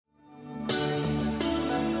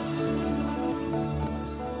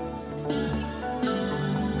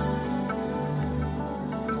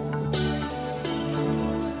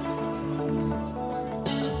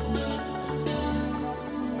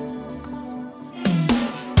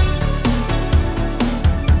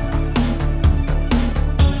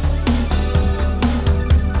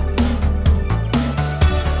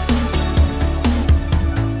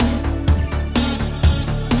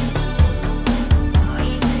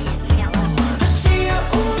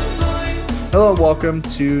Hello and welcome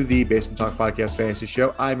to the Basement Talk Podcast Fantasy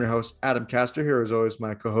Show. I'm your host, Adam Castor. Here as always,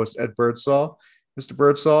 my co-host, Ed Birdsall. Mr.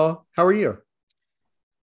 Birdsall, how are you?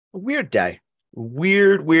 A weird day.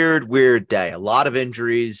 Weird day. A lot of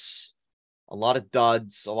injuries, a lot of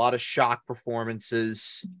duds, a lot of shock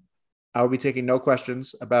performances. I will be taking no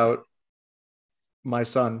questions about my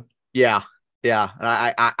son. Yeah. And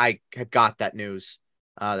I had got that news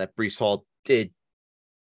that Breece Hall did,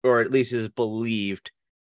 or at least it is believed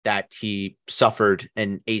that he suffered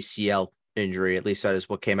an ACL injury. At least that is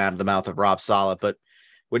what came out of the mouth of Rob Saleh. But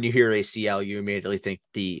when you hear ACL, you immediately think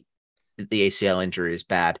the ACL injury is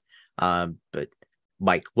bad. But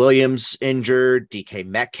Mike Williams injured, DK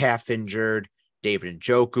Metcalf injured, David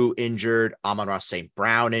Njoku injured, Amon-Ra St.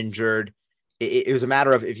 Brown injured. It was a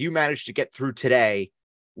matter of, if you managed to get through today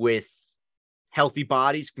with healthy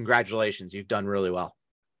bodies, congratulations. You've done really well.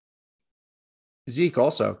 Zeke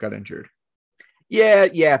also got injured.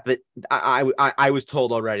 Yeah, but I was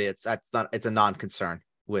told already it's a non-concern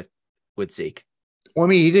with Zeke. Well, I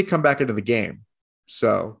mean, he did come back into the game,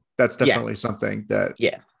 so that's definitely something that.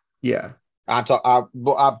 Yeah.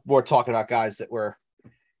 We're talking about guys that were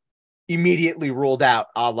immediately ruled out,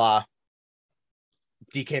 a la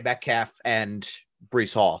DK Metcalf and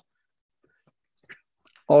Breece Hall.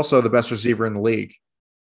 Also, the best receiver in the league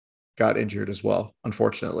got injured as well,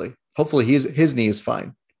 unfortunately. Hopefully, his knee is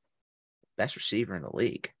fine. Best receiver in the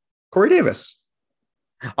league, Corey Davis.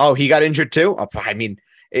 Oh, he got injured too. I mean,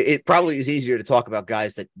 it probably is easier to talk about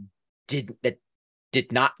guys that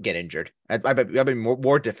did not get injured. I've been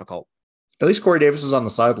more difficult. At least Corey Davis is on the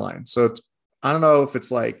sideline, so I don't know if it's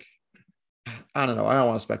like, I don't know. I don't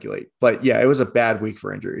want to speculate, but yeah, it was a bad week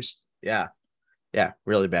for injuries. Yeah,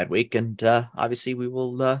 really bad week, and obviously we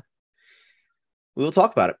will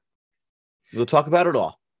talk about it. We'll talk about it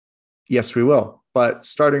all. Yes, we will. But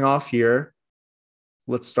starting off here,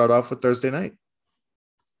 let's start off with Thursday night.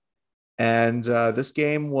 And this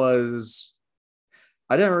game was,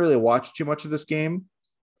 I didn't really watch too much of this game.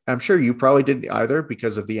 I'm sure you probably didn't either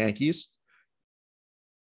because of the Yankees.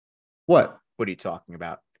 What? What are you talking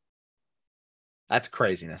about? That's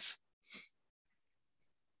craziness.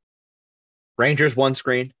 Rangers one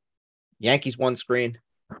screen, Yankees one screen,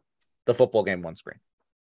 the football game one screen.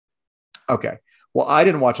 Okay. Well, I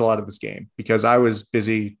didn't watch a lot of this game because I was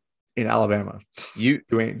busy in Alabama. You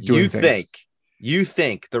things. You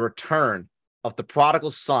think the return of the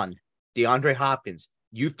prodigal son, DeAndre Hopkins,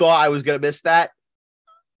 you thought I was going to miss that?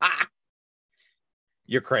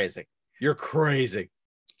 You're crazy.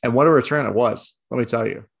 And what a return it was. Let me tell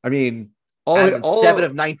you. I mean, all 7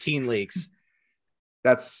 of 19 leagues.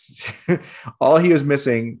 That's all he was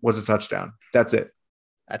missing was a touchdown. That's it.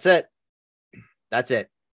 That's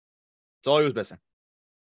all he was missing.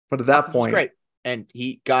 But at that point, great. And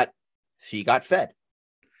he got fed.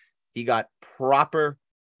 He got proper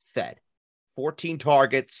fed. 14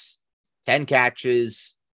 targets, 10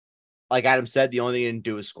 catches. Like Adam said, the only thing he didn't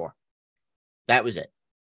do was score. That was it.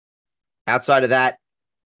 Outside of that,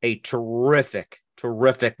 a terrific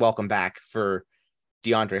welcome back for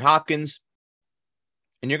DeAndre Hopkins.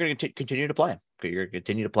 And you're going to continue to play him. You're going to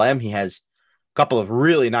continue to play him. He has a couple of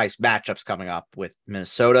really nice matchups coming up with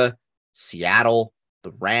Minnesota, Seattle,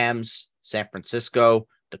 the Rams, San Francisco,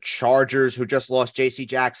 the Chargers, who just lost J.C.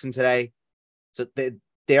 Jackson today. So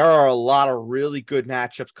there are a lot of really good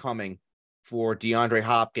matchups coming for DeAndre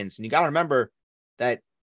Hopkins. And you got to remember that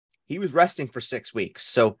he was resting for 6 weeks.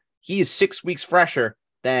 So he is 6 weeks fresher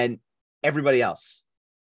than everybody else.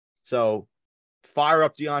 So fire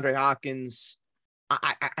up DeAndre Hopkins.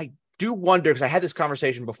 I do wonder, because I had this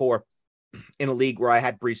conversation before in a league where I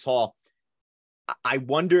had Breece Hall. I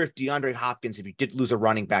wonder if DeAndre Hopkins, if he did lose a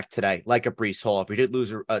running back today, like a Breece Hall, if he did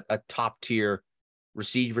lose a top-tier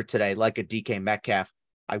receiver today, like a DK Metcalf,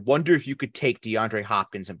 I wonder if you could take DeAndre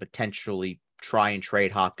Hopkins and potentially try and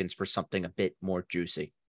trade Hopkins for something a bit more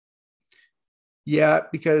juicy. Yeah,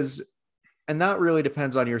 and that really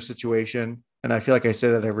depends on your situation. And I feel like I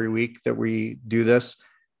say that every week that we do this,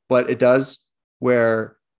 but it does,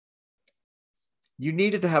 where you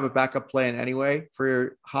needed to have a backup plan anyway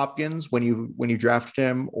for Hopkins when you drafted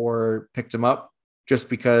him or picked him up, just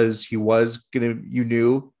because you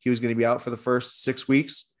knew he was going to be out for the first 6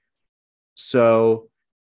 weeks. So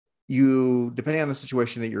depending on the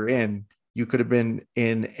situation that you're in, you could be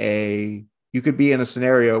in a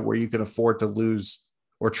scenario where you can afford to lose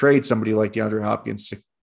or trade somebody like DeAndre Hopkins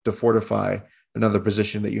to fortify another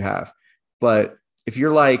position that you have. But if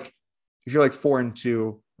you're like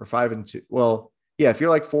 4-2 or 5-2, well, yeah, if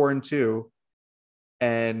you're like 4-2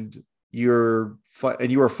 and you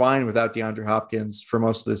are fine without DeAndre Hopkins for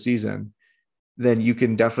most of the season, then you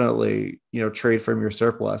can definitely, trade from your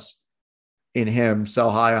surplus in him,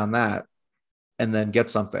 sell high on that, and then get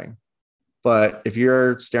something. But if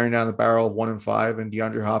you're staring down the barrel of 1 and 5 and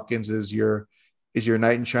DeAndre Hopkins is your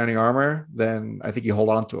knight in shining armor, then I think you hold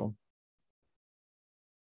on to him.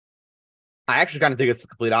 I actually kind of think it's the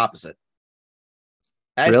complete opposite.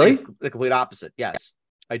 Really? Think it's the complete opposite. Yes,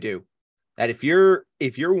 I do. That if you're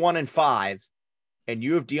 1 and 5 and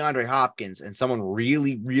you have DeAndre Hopkins and someone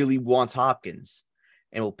really, really wants Hopkins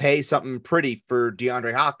and will pay something pretty for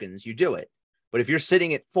DeAndre Hopkins, you do it. But if you're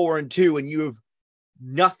sitting at 4-2 and you have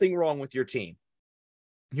nothing wrong with your team,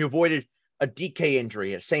 you avoided a DK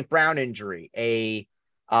injury, a St. Brown injury, a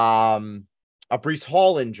Breece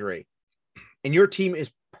Hall injury, and your team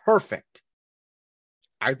is perfect,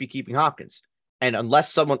 I'd be keeping Hopkins. And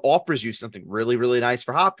unless someone offers you something really, really nice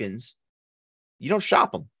for Hopkins, you don't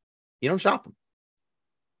shop them. You don't shop them.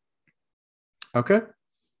 Okay.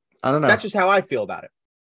 I don't know. That's just how I feel about it.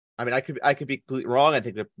 I mean, I could be completely wrong. I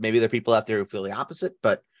think that maybe there are people out there who feel the opposite,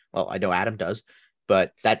 but well, I know Adam does,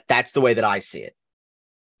 but that's the way that I see it.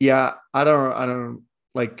 Yeah, I don't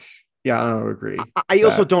agree. I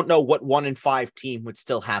also don't know what 1-5 team would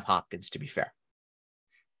still have Hopkins, to be fair.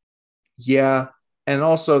 Yeah. And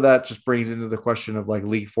also that just brings into the question of like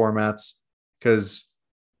league formats, because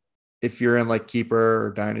if you're in like keeper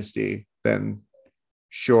or dynasty, then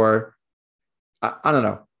sure. I don't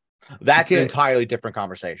know. That's an entirely different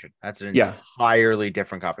conversation. That's an entirely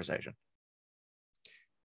different conversation.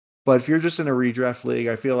 But if you're just in a redraft league,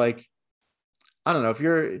 I feel like, I don't know, if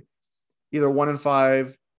you're either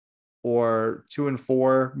 1-5 or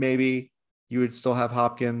 2-4, maybe you would still have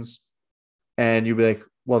Hopkins and you'd be like,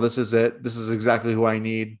 well, this is it. This is exactly who I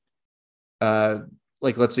need.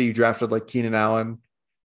 Like, let's say you drafted like Keenan Allen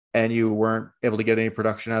and you weren't able to get any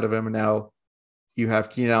production out of him. And now you have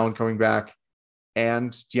Keenan Allen coming back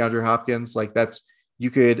and DeAndre Hopkins. Like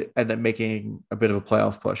you could end up making a bit of a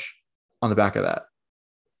playoff push on the back of that.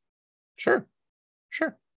 Sure.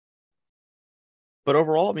 But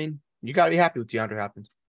overall, I mean, you got to be happy with DeAndre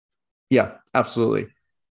Hopkins. Yeah, absolutely.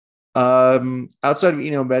 Outside of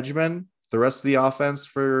Eno Benjamin, the rest of the offense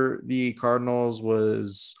for the Cardinals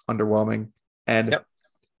was underwhelming. And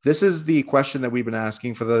This is the question that we've been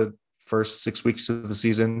asking for the first 6 weeks of the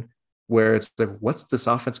season, where it's like, what's this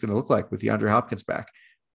offense going to look like with DeAndre Hopkins back?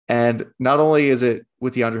 And not only is it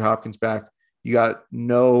with DeAndre Hopkins back, you got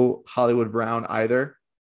no Hollywood Brown either.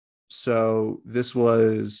 So this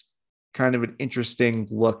was kind of an interesting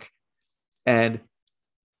look. And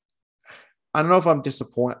I don't know if I'm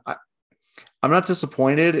disappointed. I'm not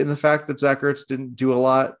disappointed in the fact that Zach Ertz didn't do a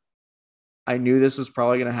lot. I knew this was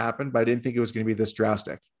probably going to happen, but I didn't think it was going to be this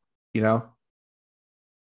drastic, you know?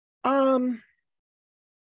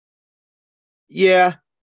 Yeah.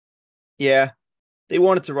 They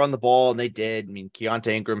wanted to run the ball and they did. I mean,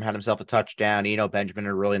 Keontae Ingram had himself a touchdown. Eno Benjamin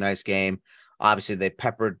had a really nice game. Obviously, they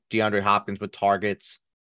peppered DeAndre Hopkins with targets.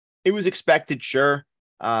 It was expected, sure.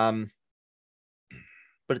 But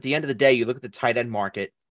at the end of the day, you look at the tight end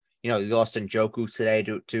market. You know, you lost Njoku today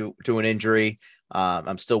to an injury.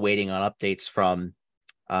 I'm still waiting on updates from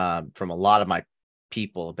a lot of my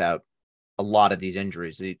people about a lot of these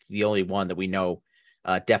injuries. The only one that we know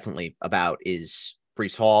definitely about is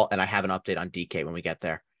Breece Hall, and I have an update on DK when we get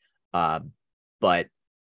there. But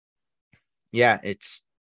yeah, it's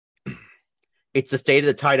the state of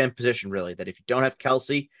the tight end position, really, that if you don't have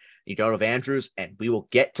Kelsey, you don't have Andrews, and we will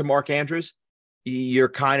get to Mark Andrews, you're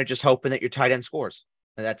kind of just hoping that your tight end scores.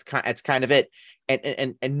 And that's kind of it.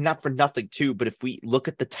 And not for nothing too, but if we look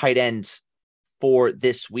at the tight ends for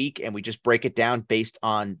this week and we just break it down based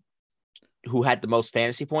on who had the most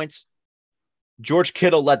fantasy points, George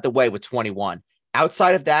Kittle led the way with 21.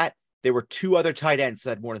 Outside of that, there were two other tight ends that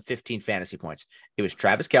had more than 15 fantasy points. It was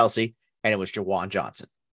Travis Kelce and it was Jawan Johnson.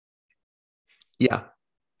 Yeah.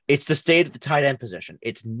 It's the state of the tight end position.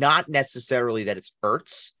 It's not necessarily that it's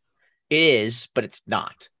Ertz. It is, but it's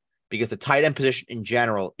not, because the tight end position in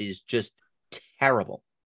general is just terrible.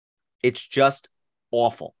 It's just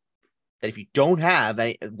awful. That if you don't have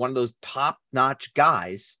one of those top-notch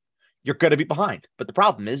guys, you're going to be behind. But the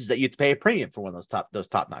problem is that you have to pay a premium for one of those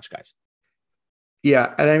top-notch guys.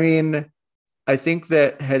 Yeah, and I mean, I think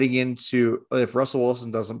that heading into, if Russell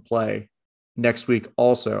Wilson doesn't play next week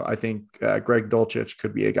also, I think Greg Dulcich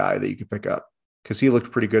could be a guy that you could pick up because he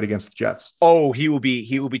looked pretty good against the Jets. Oh, he will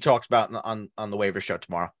be talked about on the waiver show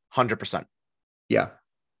tomorrow. 100%. Yeah.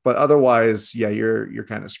 But otherwise, yeah, you're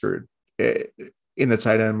kind of screwed in the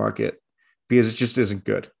tight end market because it just isn't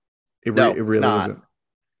good. It really isn't.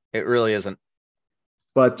 It really isn't.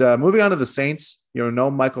 But moving on to the Saints,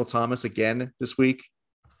 no Michael Thomas again this week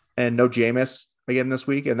and no Jameis again this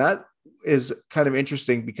week. And that is kind of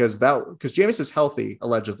interesting because Jameis is healthy,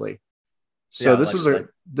 allegedly. So Yeah, this is allegedly.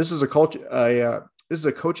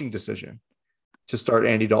 a coaching decision to start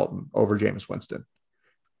Andy Dalton over Jameis Winston,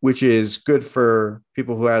 which is good for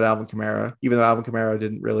people who had Alvin Kamara, even though Alvin Kamara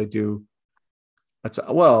didn't really do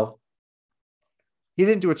well, he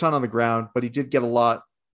didn't do a ton on the ground, but he did get a lot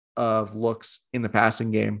of looks in the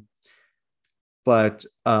passing game. But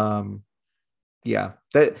yeah,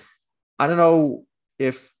 that I don't know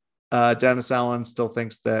if Dennis Allen still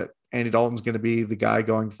thinks that Andy Dalton's going to be the guy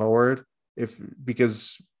going forward, if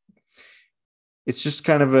because it's just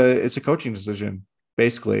kind of it's a coaching decision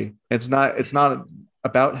basically. It's not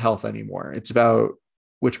about health anymore. It's about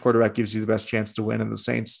which quarterback gives you the best chance to win, and the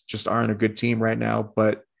Saints just aren't a good team right now.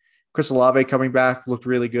 But Chris Olave coming back looked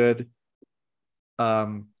really good.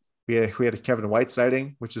 Um, we had a Kevin White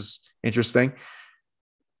sighting, which is interesting.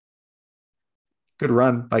 Good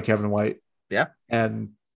run by Kevin White. Yeah.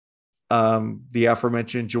 And the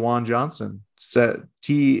aforementioned Juwan Johnson set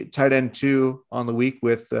tight end 2 on the week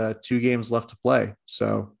with 2 games left to play.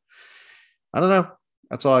 So I don't know.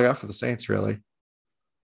 That's all I got for the Saints, really.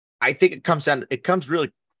 I think it comes down.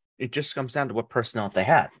 It just comes down to what personnel they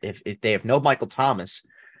have. If they have no Michael Thomas,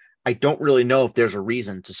 I don't really know if there's a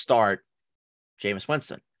reason to start Jameis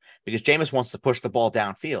Winston, because Jameis wants to push the ball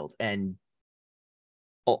downfield, and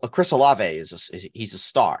Chris Olave he's a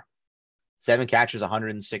star. 7 catches,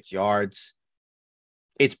 106 yards.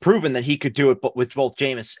 It's proven that he could do it, but with both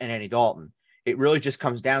Jameis and Andy Dalton, it really just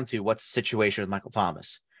comes down to what's the situation with Michael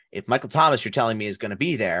Thomas. If Michael Thomas, you're telling me, is going to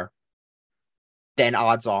be there, then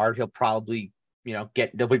odds are he'll probably,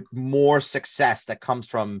 there'll be more success that comes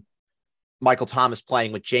from Michael Thomas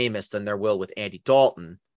playing with Jameis than there will with Andy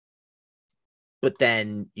Dalton. But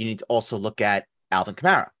then you need to also look at Alvin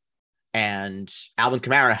Kamara. And Alvin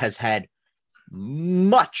Kamara has had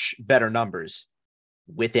much better numbers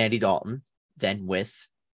with Andy Dalton than with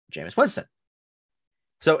Jameis Winston.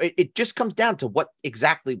 So it just comes down to what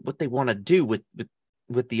they want to do with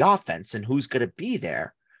the offense and who's going to be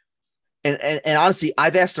there. And honestly,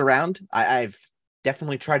 I've asked around. I've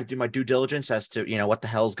definitely tried to do my due diligence as to, what the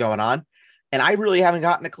hell's going on. And I really haven't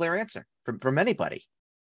gotten a clear answer from anybody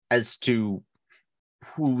as to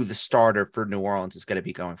who the starter for New Orleans is going to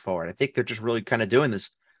be going forward. I think they're just really kind of doing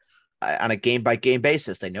this on a game-by-game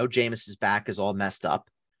basis. They know Jameis's back is all messed up,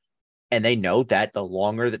 and they know that the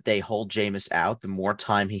longer that they hold Jameis out, the more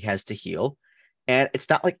time he has to heal. And it's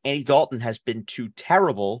not like Andy Dalton has been too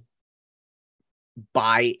terrible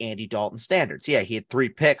by Andy Dalton standards. Yeah, he had 3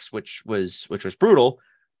 picks, which was brutal,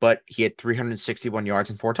 but he had 361 yards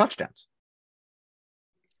and 4 touchdowns.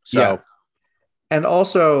 So, yeah. And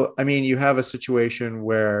also, I mean, you have a situation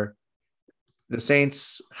where the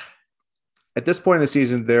Saints, at this point in the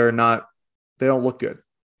season, they don't look good.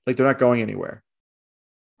 Like, they're not going anywhere.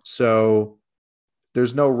 So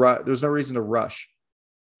there's no reason to rush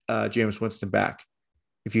Jameis Winston back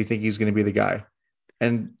if you think he's going to be the guy.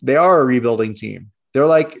 And they are a rebuilding team. They're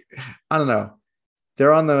like, I don't know.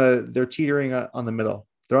 They're teetering on the middle.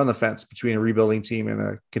 They're on the fence between a rebuilding team and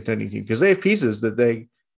a contending team, because they have pieces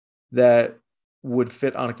that would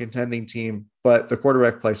fit on a contending team, but the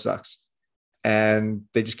quarterback play sucks and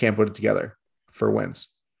they just can't put it together for wins.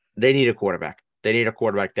 They need a quarterback. They need a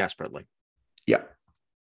quarterback desperately. Yeah.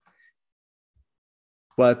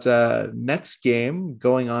 But next game,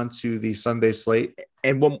 going on to the Sunday slate.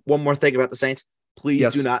 And one more thing about the Saints.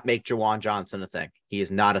 Please do not make Juwan Johnson a thing. He is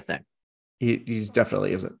not a thing. He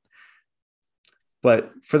definitely isn't.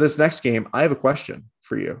 But for this next game, I have a question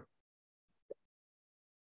for you.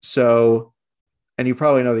 So, and you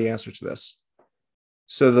probably know the answer to this.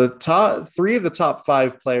 So the top 3 of the top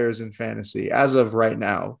 5 players in fantasy as of right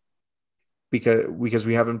now, because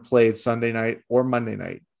we haven't played Sunday night or Monday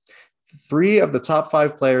night, 3 of the top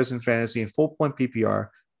 5 players in fantasy in full point PPR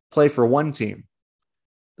play for one team.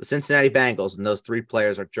 The Cincinnati Bengals, and those 3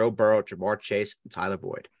 players are Joe Burrow, Ja'Marr Chase, and Tyler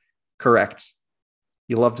Boyd. Correct.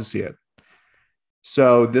 You love to see it.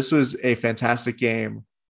 So this was a fantastic game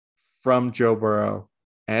from Joe Burrow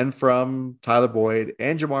and from Tyler Boyd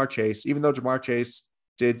and Ja'Marr Chase, even though Ja'Marr Chase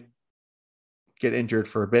did get injured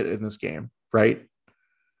for a bit in this game, right?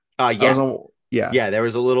 Yeah. There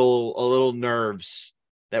was a little nerves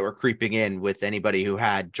that were creeping in with anybody who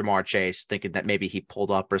had Ja'Marr Chase, thinking that maybe he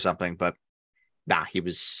pulled up or something, but nah, he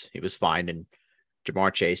was fine. And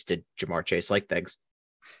Ja'Marr Chase did Ja'Marr Chase-like things.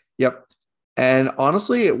 Yep. And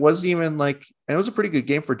honestly, it wasn't even like, and it was a pretty good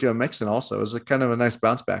game for Joe Mixon also. It was kind of a nice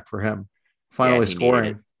bounce back for him. Finally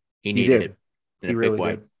scoring. He needed it in a big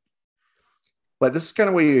way. Did. But this is kind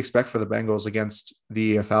of what you expect for the Bengals against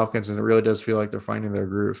the Falcons, and it really does feel like they're finding their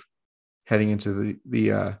groove heading into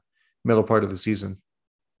the middle part of the season.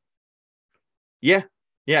 Yeah,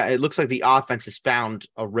 Yeah, it looks like the offense has found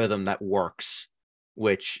a rhythm that works,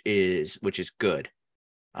 which is good.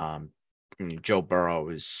 Joe Burrow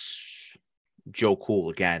is Joe Cool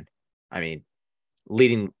again. I mean,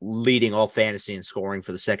 leading all fantasy and scoring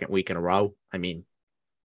for the second week in a row. I mean,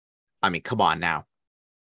 come on now.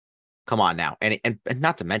 And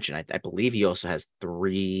not to mention, I believe he also has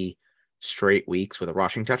 3 straight weeks with a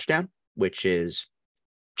rushing touchdown, which is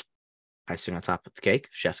icing on top of the cake,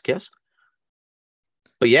 chef's kiss.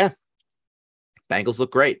 But yeah, Bengals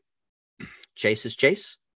look great. Chase is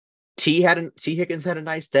Chase. T Higgins had a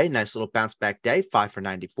nice day, nice little bounce back day, 5 for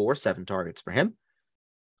 94, 7 targets for him.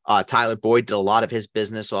 Tyler Boyd did a lot of his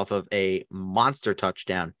business off of a monster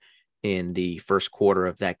touchdown in the first quarter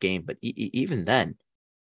of that game, but even then,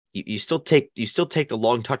 you still take the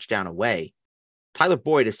long touchdown away. Tyler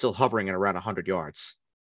Boyd is still hovering at around 100 yards.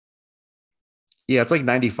 Yeah, it's like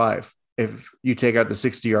 95 if you take out the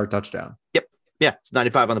 60-yard touchdown. Yep. Yeah, it's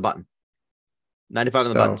 95 on the button. 95 on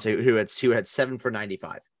the button. So who had 7 for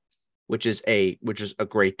 95, which is a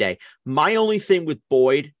great day. My only thing with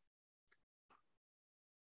Boyd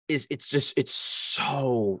is it's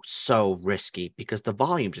so risky because the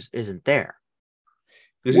volume just isn't there.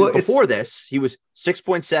 Because before this, he was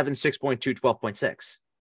 6.7, 6.2, 12.6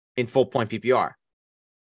 in full point PPR.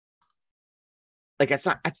 Like it's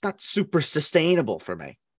not super sustainable for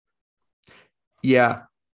me. Yeah.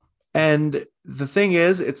 And the thing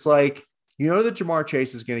is, it's like, that Ja'Marr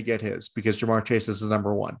Chase is going to get his because Ja'Marr Chase is the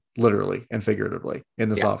number one, literally and figuratively in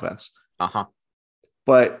this offense.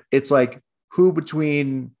 But it's like, who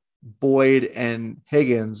between Boyd and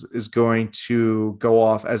Higgins is going to go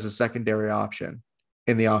off as a secondary option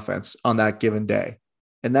in the offense on that given day?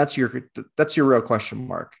 And that's your real question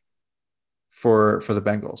mark for the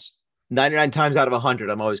Bengals. 99 times out of 100,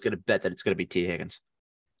 I'm always going to bet that it's going to be T. Higgins.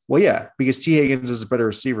 Well, yeah, because T. Higgins is a better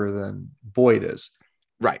receiver than Boyd is.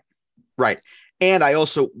 Right. And I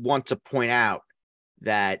also want to point out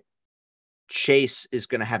that Chase is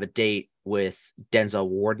going to have a date with Denzel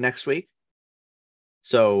Ward next week.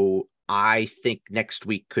 So I think next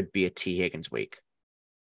week could be a T. Higgins week.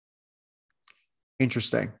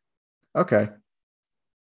 Interesting. Okay.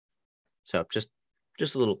 So just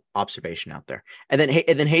a little observation out there. And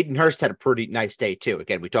then Hayden Hurst had a pretty nice day too.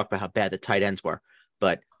 Again, we talked about how bad the tight ends were,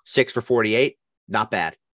 but 6 for 48, not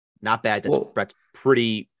bad. That's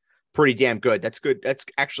pretty damn good. That's good. That's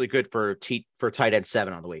actually good for tight end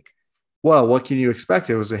 7 on the week. Well, what can you expect?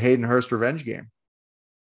 It was a Hayden Hurst revenge game.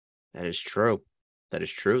 That is true. The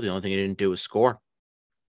only thing he didn't do was score.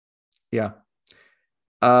 Yeah.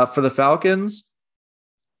 For the Falcons,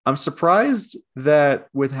 I'm surprised that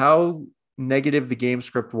with how negative the game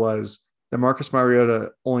script was, that Marcus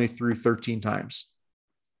Mariota only threw 13 times.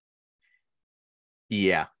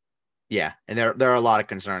 Yeah. And there are a lot of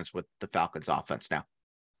concerns with the Falcons offense now.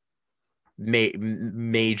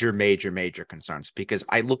 Major concerns, because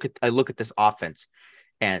I look at this offense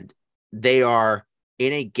and they are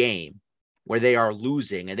in a game where they are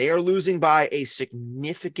losing, and they are losing by a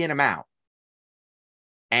significant amount.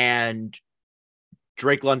 And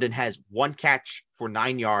Drake London has 1 catch for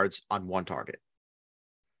 9 yards on 1 target.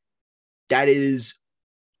 That is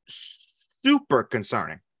super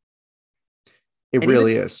concerning. It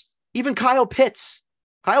really is. Even Kyle Pitts,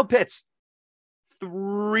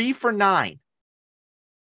 3 for 9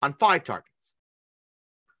 on 5 targets.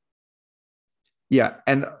 Yeah,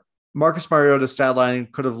 and Marcus Mariota's stat line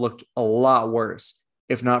could have looked a lot worse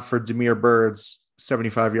if not for Damiere Byrd's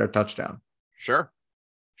 75-yard touchdown. Sure.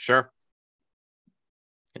 Can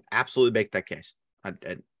absolutely make that case.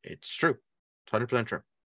 It's true. 100% true.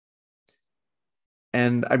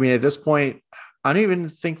 And I mean, at this point, I don't even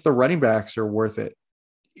think the running backs are worth it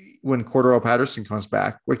when Cordero Patterson comes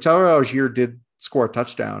back. Like, Tyler Algier did score a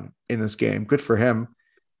touchdown in this game. Good for him.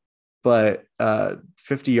 But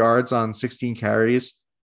 50 yards on 16 carries,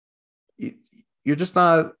 you're just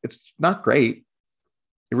not, it's not great.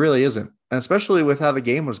 It really isn't. And especially with how the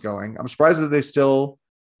game was going, I'm surprised that they still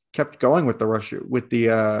kept going with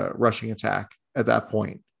the rushing attack at that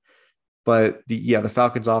point. But the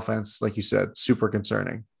Falcons offense, like you said, super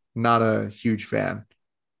concerning. Not a huge fan.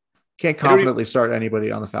 Can't confidently start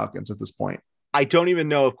anybody on the Falcons at this point. I don't even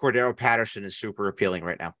know if Cordero Patterson is super appealing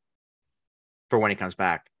right now for when he comes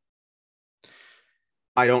back.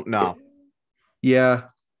 I don't know. Yeah.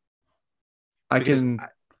 I can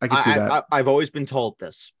see that. I've always been told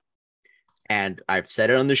this, and I've said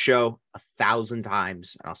it on the show 1,000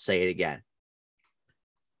 times, and I'll say it again.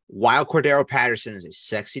 While Cordero Patterson is a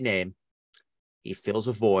sexy name, he fills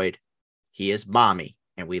a void. He is mommy,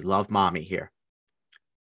 and we love mommy here.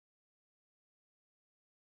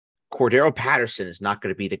 Cordero Patterson is not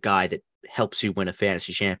going to be the guy that helps you win a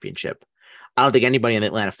fantasy championship. I don't think anybody in the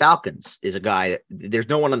Atlanta Falcons is a guy that there's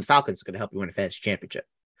no one on the Falcons that's going to help you win a fantasy championship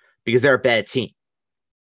because they're a bad team.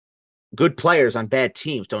 Good players on bad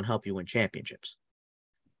teams don't help you win championships.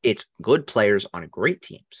 It's good players on great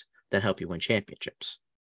teams that help you win championships.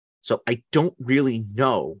 So I don't really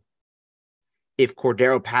know if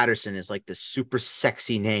Cordero Patterson is like the super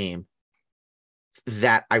sexy name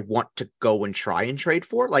that I want to go and try and trade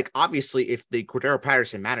for. Like, obviously, if the Cordero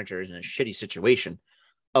Patterson manager is in a shitty situation,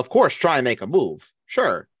 of course, try and make a move.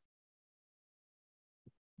 Sure.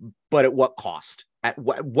 But at what cost? At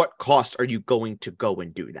what cost are you going to go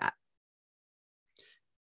and do that?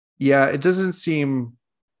 Yeah, it doesn't seem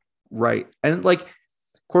right. And like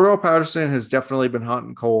Cordero Patterson has definitely been hot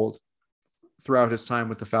and cold throughout his time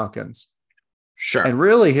with the Falcons. Sure. And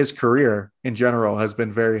really his career in general has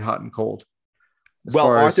been very hot and cold.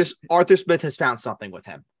 Well, Arthur Smith has found something with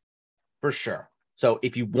him for sure. So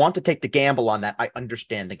if you want to take the gamble on that, I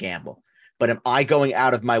understand the gamble. But am I going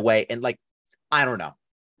out of my way? And like, I don't know.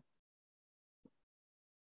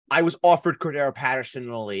 I was offered Cordero Patterson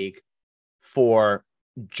in the league for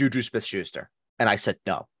Juju Smith-Schuster, and I said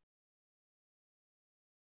no.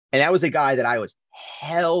 And that was a guy that I was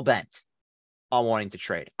hell-bent on wanting to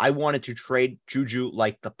trade. I wanted to trade Juju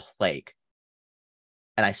like the plague.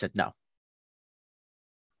 And I said no.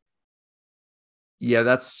 Yeah,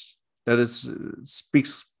 that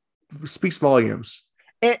speaks volumes.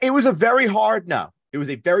 It was a very hard no. It was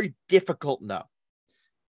a very difficult no.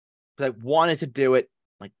 But I wanted to do it.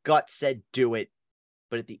 My gut said do it.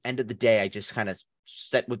 But at the end of the day, I just kind of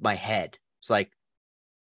set with my head. It's like,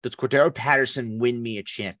 does Cordero Patterson win me a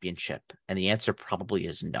championship? And the answer probably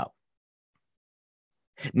is no.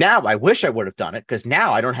 Now, I wish I would have done it because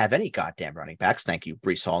now I don't have any goddamn running backs. Thank you,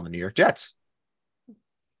 Breece Hall and the New York Jets.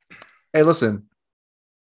 Hey, listen,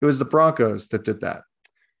 it was the Broncos that did that.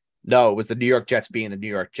 No, it was the New York Jets being the New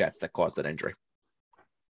York Jets that caused that injury.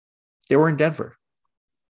 They were in Denver.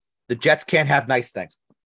 The Jets can't have nice things.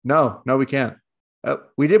 No, we can't.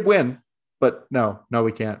 We did win, but no,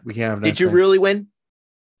 we can't. We can't have nice Did you things. really win?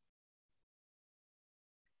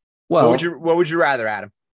 Well, what would you rather,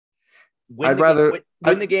 Adam?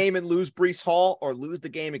 Win the game and lose Breece Hall, or lose the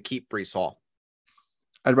game and keep Breece Hall?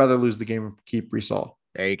 I'd rather lose the game and keep Breece Hall.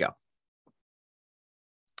 There you go.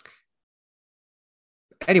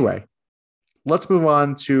 Anyway, let's move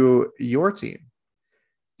on to your team.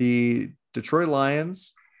 The Detroit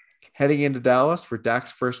Lions heading into Dallas for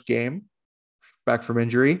Dak's first game back from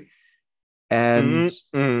injury. And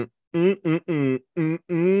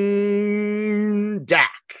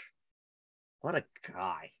Dak. What a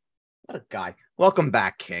guy. Welcome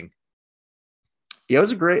back, King. Yeah,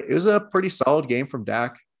 it was a pretty solid game from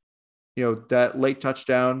Dak. You know, that late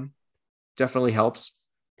touchdown definitely helps.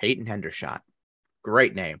 Peyton Hendershot.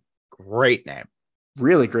 Great name.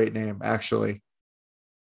 Really great name, actually.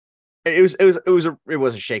 It was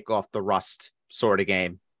a shake off the rust sort of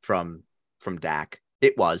game from Dak.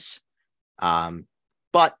 It was.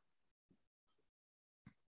 But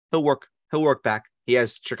he'll work back. He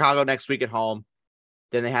has Chicago next week at home.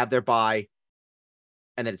 Then they have their bye,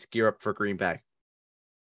 and then it's gear up for Green Bay.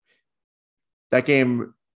 That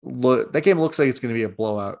game looks like it's going to be a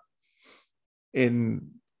blowout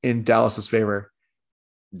in Dallas's favor.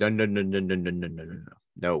 No.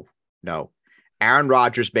 Aaron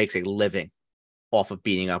Rodgers makes a living off of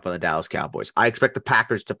beating up on the Dallas Cowboys. I expect the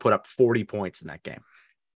Packers to put up 40 points in that game.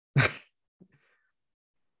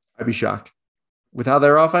 I'd be shocked with how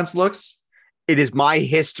their offense looks. It is my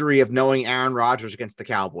history of knowing Aaron Rodgers against the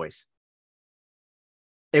Cowboys.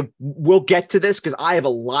 We'll get to this because I have a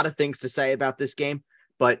lot of things to say about this game,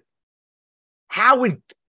 but how in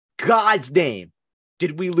God's name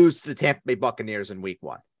did we lose to the Tampa Bay Buccaneers in week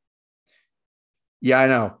 1? Yeah, I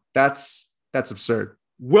know. That's absurd.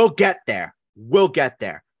 We'll get there.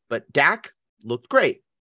 But Dak looked great.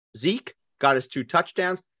 Zeke got his 2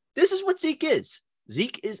 touchdowns. This is what Zeke is.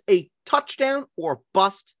 Zeke is a touchdown or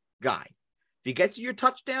bust guy. If he gets you your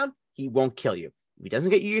touchdown, he won't kill you. If he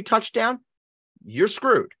doesn't get you your touchdown, you're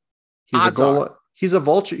screwed. He's a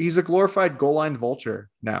vulture. He's a glorified goal line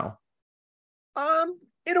vulture now.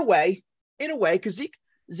 In a way, because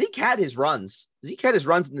Zeke had his runs. Zeke had his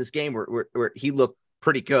runs in this game where he looked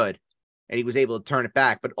pretty good and he was able to turn it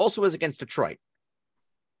back, but also was against Detroit.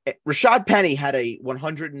 Rashad Penny had a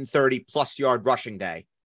 130 plus yard rushing day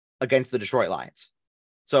against the Detroit Lions.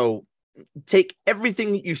 So take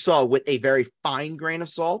everything that you saw with a very fine grain of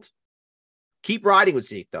salt. Keep riding with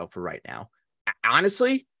Zeke though for right now.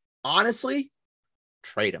 Honestly,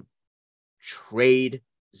 trade him. Trade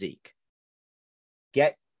Zeke.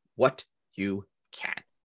 Get what you can.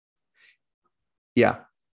 Yeah.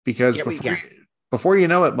 because Get what you can. before you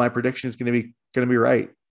know it, my prediction is going to be right.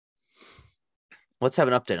 Let's have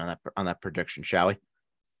an update on that prediction, shall we?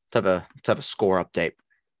 Let's have a score update.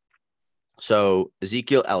 So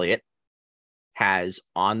Ezekiel Elliott has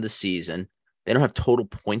on the season, they don't have total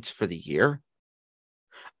points for the year.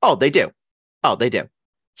 Oh, they do.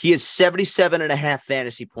 He has 77.5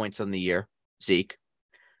 fantasy points on the year, Zeke.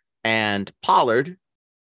 And Pollard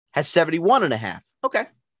has 71.5. Okay.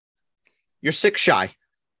 You're 6 shy.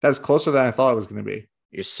 That's closer than I thought it was going to be.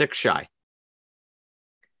 You're 6 shy.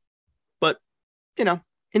 But, in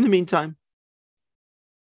the meantime,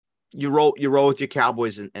 you roll with your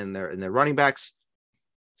Cowboys and their running backs.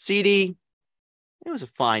 CD, it was a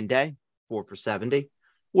fine day, 4 for 70.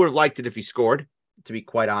 Would have liked it if he scored, to be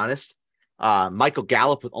quite honest. Michael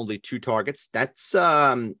Gallup with only 2 targets. That's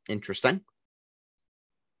interesting.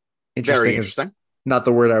 Very interesting. Not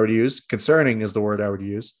the word I would use. Concerning is the word I would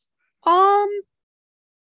use.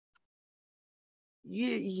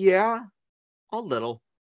 Yeah, a little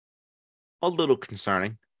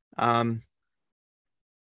concerning. They're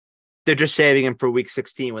just saving him for week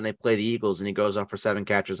 16 when they play the Eagles and he goes off for 7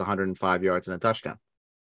 catches, 105 yards and a touchdown.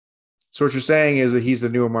 So what you're saying is that he's the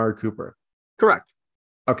new Amari Cooper. Correct.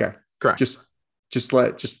 Okay. Correct. Just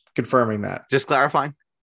confirming that. Just clarifying.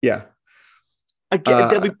 Yeah. Again,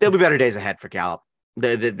 there'll be better days ahead for Gallup.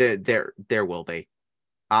 There will be.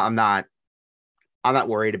 I'm not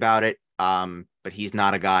worried about it. But he's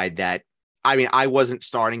not a guy that, I wasn't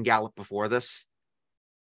starting Gallup before this.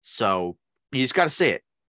 So you just got to see it.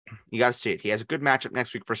 You got to see it. He has a good matchup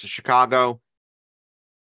next week versus Chicago.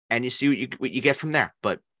 And you see what you get from there.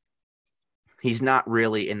 But he's not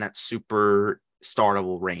really in that super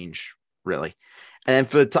startable range, really. And then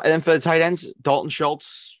for the tight ends, Dalton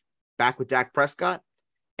Schultz back with Dak Prescott,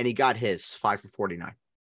 and he got his 5 for 49.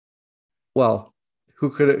 Well, who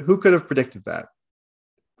could have predicted that?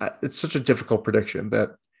 It's such a difficult prediction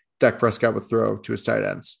that Dak Prescott would throw to his tight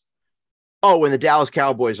ends. Oh, and the Dallas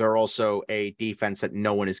Cowboys are also a defense that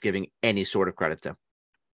no one is giving any sort of credit to.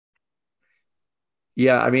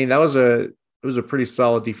 Yeah, it was a pretty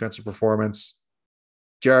solid defensive performance.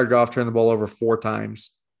 Jared Goff turned the ball over 4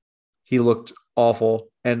 times. He looked awful.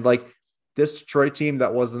 And this Detroit team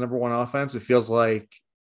that was the number 1 offense, it feels like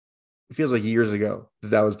years ago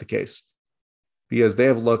that was the case, because they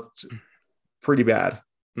have looked pretty bad.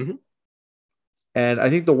 Mm-hmm. And I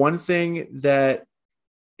think the one thing that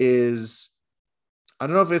is, I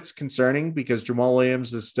don't know if it's concerning because Jamal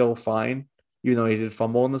Williams is still fine, even though he did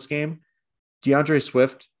fumble in this game. DeAndre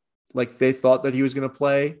Swift, they thought that he was going to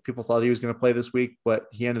play. People thought he was going to play this week, but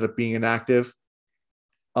he ended up being inactive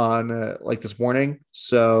on this morning.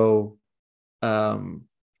 So,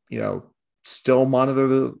 still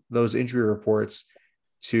monitor those injury reports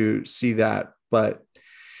to see that. But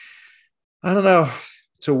I don't know.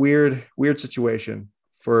 It's a weird situation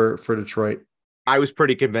for Detroit. I was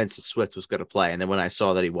pretty convinced that Swift was going to play. And then when I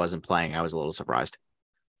saw that he wasn't playing, I was a little surprised.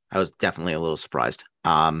 I was definitely a little surprised.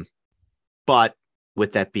 But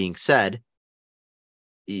with that being said,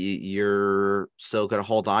 you're still going to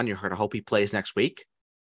hold on. You're going to hope he plays next week.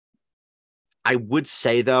 I would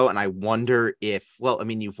say, though, and I wonder if,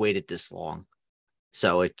 you've waited this long.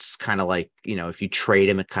 So it's kind of like, if you trade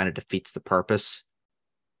him, it kind of defeats the purpose.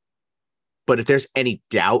 But if there's any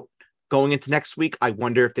doubt going into next week, I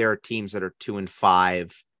wonder if there are teams that are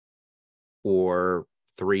 2-5 or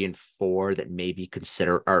 3-4 that maybe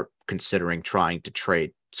are considering trying to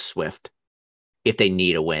trade Swift if they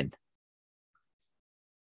need a win.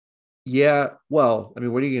 Yeah, well, what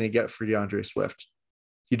are you going to get for DeAndre Swift?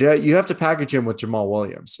 You have to package him with Jamal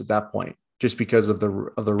Williams at that point, just because of the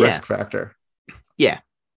risk factor. Yeah,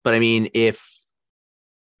 but if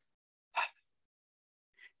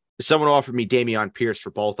someone offered me Dameon Pierce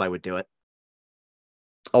for both, I would do it.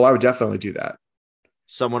 Oh, I would definitely do that.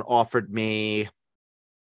 Someone offered me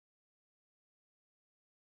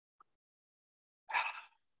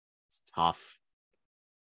it's tough.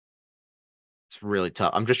 It's really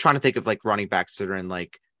tough. I'm just trying to think of running backs that are in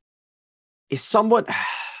is someone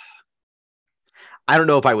I don't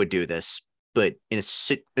know if I would do this, but in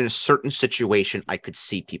a certain situation, I could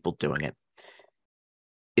see people doing it.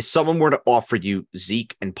 If someone were to offer you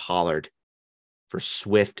Zeke and Pollard for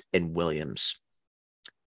Swift and Williams,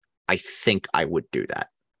 I think I would do that.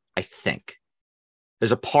 I think.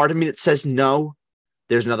 There's a part of me that says no.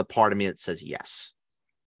 There's another part of me that says yes.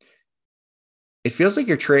 It feels like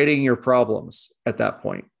you're trading your problems at that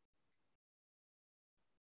point.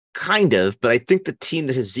 Kind of, but I think the team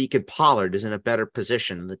that has Zeke and Pollard is in a better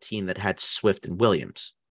position than the team that had Swift and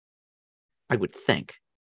Williams. I would think.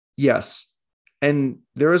 Yes. And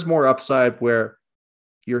there is more upside where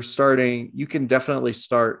you can definitely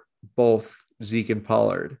start both Zeke and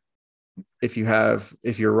Pollard if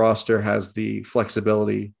your roster has the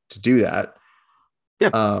flexibility to do that.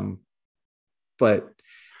 Yeah. But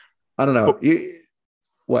I don't know.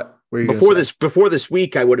 What were you before this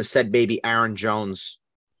week? I would have said maybe Aaron Jones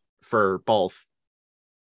for both.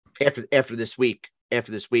 After this week,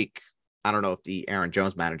 I don't know if the Aaron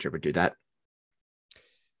Jones manager would do that.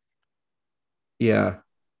 Yeah.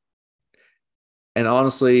 And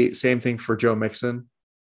honestly, same thing for Joe Mixon.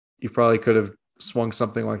 You probably could have swung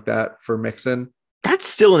something like that for Mixon. That's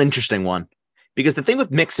still an interesting one because the thing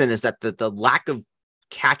with Mixon is that the lack of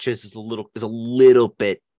catches is a little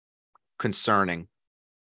bit concerning.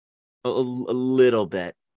 A little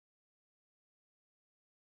bit.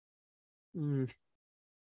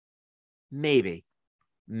 Maybe.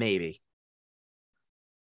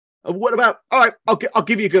 What about? All right, I'll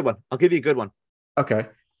give you a good one. Okay.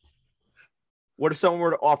 What if someone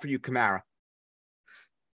were to offer you Kamara?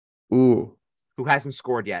 Ooh. Who hasn't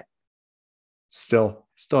scored yet? Still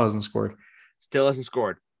hasn't scored.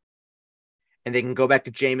 And they can go back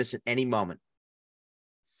to Jameis at any moment.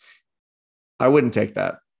 I wouldn't take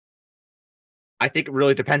that. I think it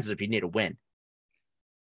really depends if you need a win.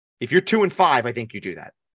 If you're 2-5, I think you do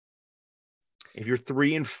that. If you're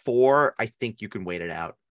 3-4, I think you can wait it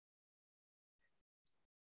out.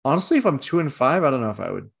 Honestly, if I'm 2-5, I don't know if I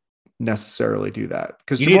would necessarily do that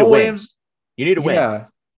because Jamal Williams, you need a win. Yeah,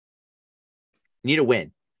 you need a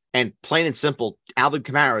win, and plain and simple, Alvin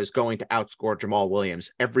Kamara is going to outscore Jamal Williams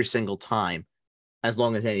every single time, as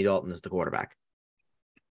long as Andy Dalton is the quarterback.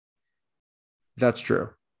 That's true,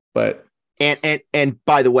 but and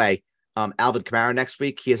by the way, Alvin Kamara next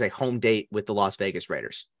week he has a home date with the Las Vegas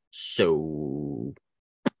Raiders. So,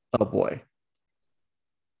 oh boy.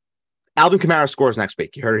 Alvin Kamara scores next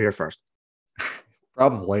week. You heard it here first.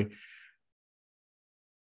 Probably.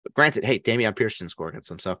 But granted, hey, Dameon Pierce didn't score against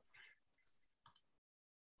them, so.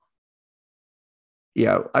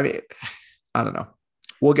 Yeah, I mean, I don't know.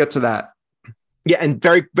 We'll get to that. Yeah, and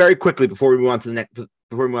very, very quickly before we move on to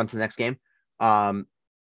the next game,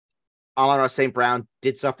 Amon-Ra St. Brown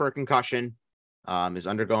did suffer a concussion, is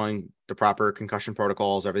undergoing the proper concussion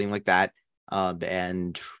protocols, everything like that,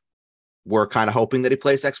 and we're kind of hoping that he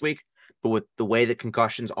plays next week. But with the way that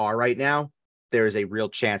concussions are right now, there is a real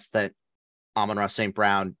chance that Amon-Ra St.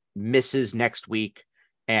 Brown misses next week,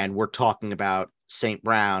 and we're talking about St.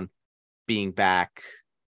 Brown being back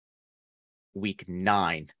week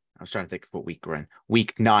 9. I was trying to think of what week we're in.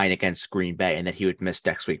 Week 9 against Green Bay, and that he would miss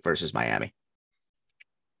next week versus Miami.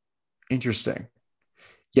 Interesting.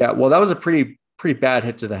 Yeah, well, that was a pretty bad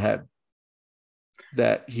hit to the head.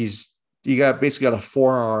 That basically got a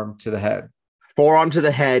forearm to the head. Forearm to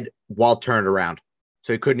the head while turned around.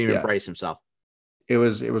 So he couldn't even brace himself. It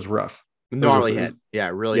was rough. Gnarly hit. Yeah,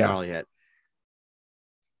 really gnarly hit.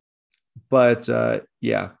 But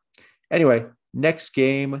yeah. Anyway, next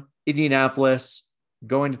game, Indianapolis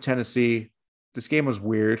going to Tennessee. This game was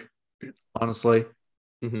weird, honestly.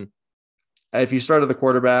 Mm-hmm. If you started the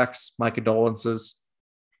quarterbacks, my condolences,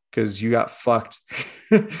 because you got fucked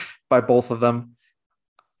by both of them.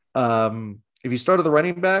 If you started the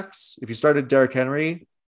running backs, if you started Derrick Henry,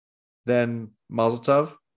 then Mazel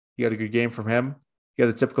Tov. You got a good game from him. You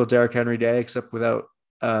got a typical Derrick Henry day, except without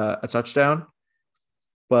a touchdown.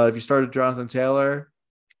 But if you started Jonathan Taylor,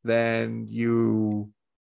 then you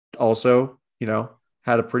also,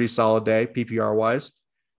 had a pretty solid day PPR wise.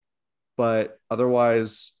 But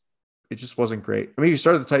otherwise, it just wasn't great. I mean, you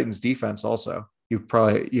started the Titans defense also. You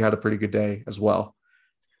had a pretty good day as well.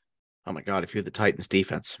 Oh my God, if you're the Titans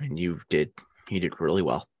defense, I mean, you did really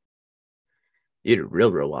well. You did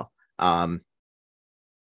real well.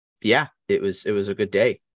 Yeah, it was a good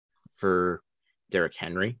day for Derrick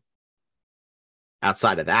Henry.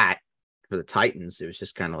 Outside of that, for the Titans, it was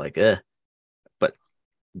just kind of like, but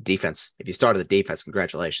defense, if you started the defense,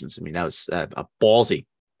 congratulations. I mean, that was a ballsy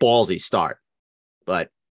start, but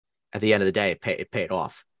at the end of the day, it paid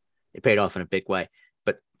off. It paid off in a big way.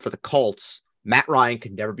 But for the Colts, Matt Ryan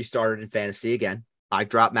could never be started in fantasy again. I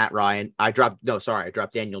dropped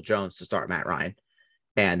Daniel Jones to start Matt Ryan.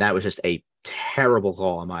 And that was just a terrible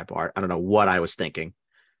call on my part. I don't know what I was thinking.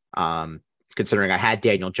 Considering I had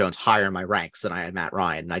Daniel Jones higher in my ranks than I had Matt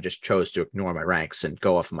Ryan, and I just chose to ignore my ranks and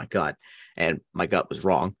go off of my gut, and my gut was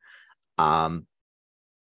wrong.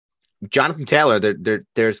 Jonathan Taylor,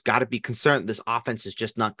 there's got to be concern. This offense is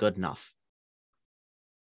just not good enough.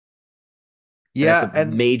 Yeah,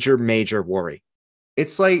 and that's a major worry.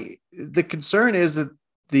 It's like the concern is that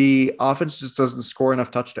the offense just doesn't score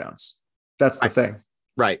enough touchdowns. That's the thing.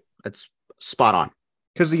 Right. That's spot on.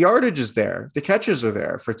 Because the yardage is there. The catches are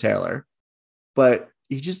there for Taylor. But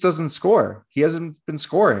he just doesn't score. He hasn't been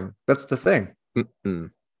scoring. That's the thing.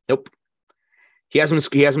 Nope. He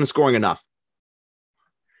hasn't been scoring enough.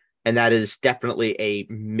 And that is definitely a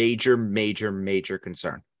major, major, major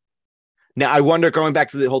concern. Now, I wonder, going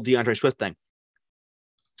back to the whole DeAndre Swift thing,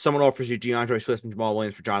 someone offers you DeAndre Swift and Jamal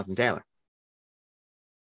Williams for Jonathan Taylor.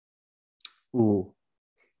 Ooh.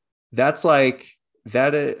 That's like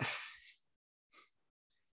that.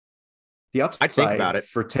 The upside I'd think about it.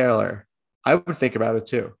 for Taylor, I would think about it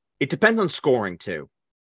too. It depends on scoring too.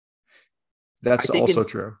 That's also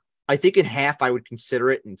true. I think in half I would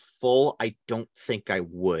consider it. In full, I don't think I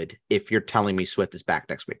would if you're telling me Swift is back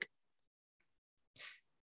next week.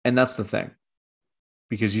 And that's the thing.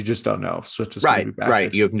 Because you just don't know if Swift is going to be back.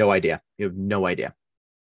 Right. You have no idea. You have no idea.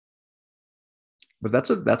 But that's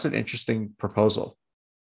an interesting proposal.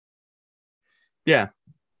 Yeah.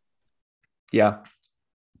 Yeah.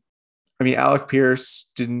 I mean, Alec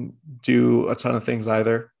Pierce didn't do a ton of things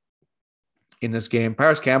either in this game.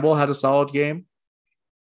 Paris Campbell had a solid game.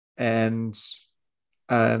 And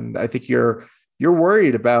I think you're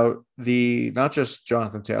worried about not just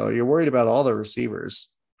Jonathan Taylor, you're worried about all the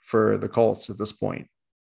receivers for the Colts at this point.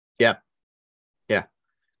 Yeah. Yeah.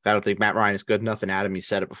 I don't think Matt Ryan is good enough. And Adam, you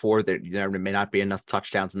said it before, there may not be enough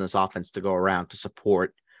touchdowns in this offense to go around to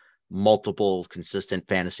support multiple consistent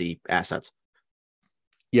fantasy assets.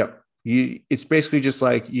 Yep. It's basically just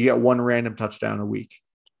like you get one random touchdown a week.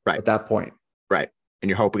 Right. At that point. Right. And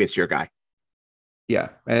you're hoping it's your guy. Yeah.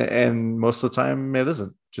 And most of the time it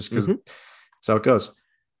isn't, just because that's how it goes.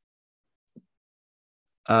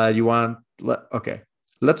 Okay.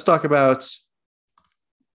 Let's talk about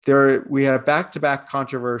we have back-to-back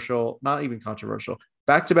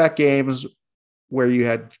back-to-back games where you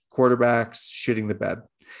had quarterbacks shitting the bed.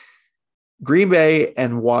 Green Bay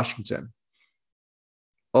and Washington.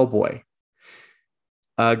 Oh boy.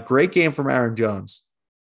 Great game from Aaron Jones.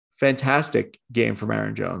 Fantastic game from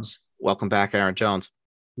Aaron Jones. Welcome back, Aaron Jones.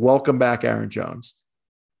 Welcome back, Aaron Jones.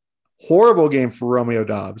 Horrible game for Romeo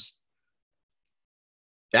Doubs.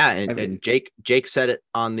 Yeah, and Jake said it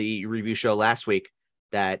on the review show last week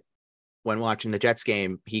that when watching the Jets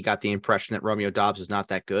game, he got the impression that Romeo Doubs is not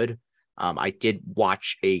that good. I did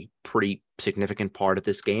watch a pretty significant part of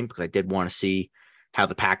this game because I did want to see how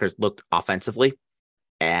the Packers looked offensively.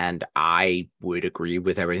 And I would agree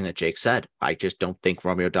with everything that Jake said. I just don't think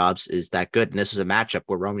Romeo Doubs is that good. And this is a matchup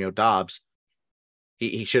where Romeo Doubs,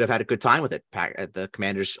 he should have had a good time with it. The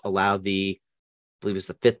Commanders allowed I believe it's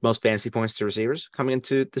the 5th most fantasy points to receivers coming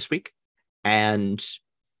into this week. And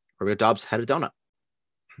Romeo Doubs had a donut.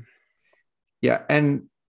 Yeah. And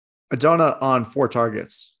a donut on 4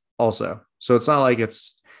 targets also. So it's not like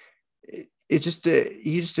he just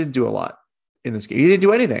didn't do a lot in this game. He didn't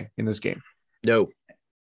do anything in this game. No.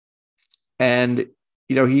 And,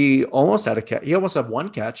 he almost had he almost had 1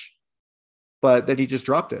 catch, but then he just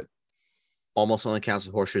dropped it. Almost only counts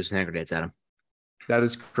with horseshoes and hand grenades, Adam. That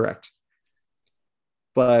is correct.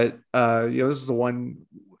 But, this is the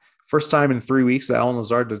first time in 3 weeks that Allen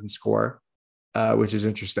Lazard didn't score, which is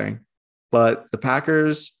interesting. But the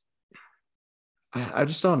Packers, I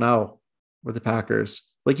just don't know with the Packers.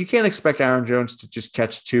 Like, you can't expect Aaron Jones to just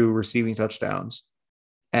catch 2 receiving touchdowns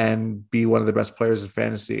and be one of the best players in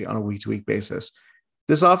fantasy on a week-to-week basis.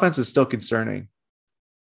 This offense is still concerning.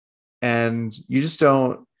 And you just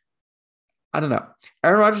don't, I don't know.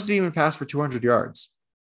 Aaron Rodgers didn't even pass for 200 yards.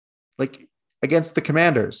 Like, against the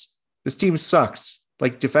Commanders. This team sucks,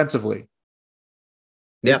 like, defensively.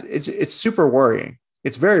 Yeah. It's super worrying.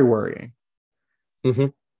 It's very worrying. Mm-hmm.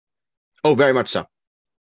 Oh, very much so.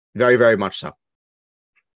 Very, very much so.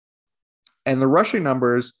 And the rushing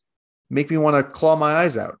numbers make me want to claw my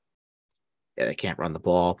eyes out. Yeah, they can't run the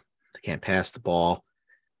ball. They can't pass the ball.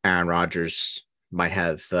 Aaron Rodgers might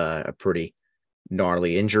have a pretty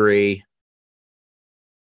gnarly injury.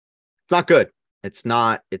 It's not good. It's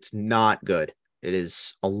not good. It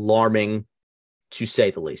is alarming, to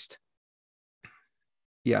say the least.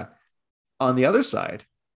 Yeah. On the other side,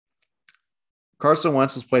 Carson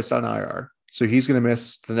Wentz is placed on IR. So he's going to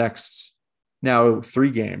miss the next now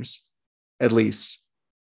 3 games, at least.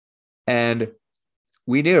 And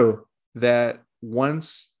we knew that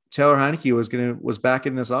once Taylor Heineke was back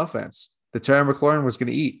in this offense, that Terry McLaurin was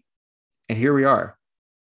going to eat. And here we are.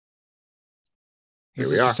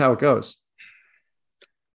 This is just how it goes.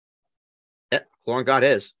 Yeah, McLaurin got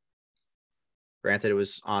his. Granted, it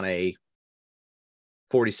was on a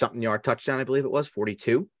 40-something yard touchdown, I believe it was.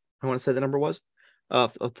 42, I want to say the number was,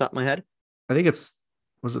 off the top of my head. I think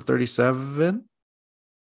was it 37?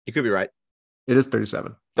 You could be right. It is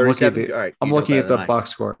 37. 37. All right. I'm looking at the box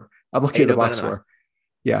score. I'm looking at the box score.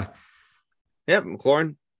 Yeah. Yeah.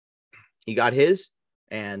 McLaurin, he got his.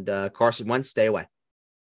 And Carson Wentz, stay away.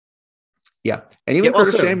 Yeah. And even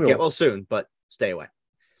Curtis Samuel. Get well soon, but stay away.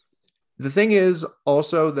 The thing is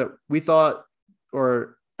also that we thought,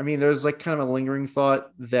 there's like kind of a lingering thought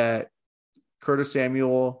that Curtis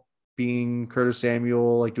Samuel being Curtis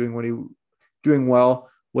Samuel, like doing well,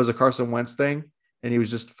 was a Carson Wentz thing. And he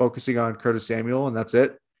was just focusing on Curtis Samuel and that's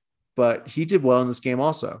it. But he did well in this game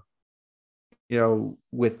also,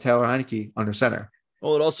 with Taylor Heinicke under center.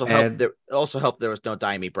 Well, it also helped. There was no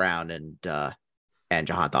Dyami Brown and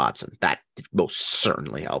Jahan Dotson. That most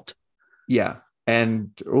certainly helped. Yeah. And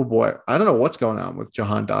oh boy, I don't know what's going on with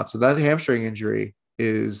Jahan Dotson. That hamstring injury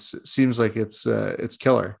seems like it's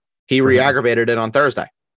killer. He re-aggravated it on Thursday.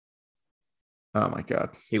 Oh my God.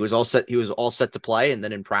 He was all set to play, and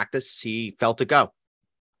then in practice he felt to go.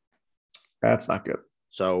 That's not good.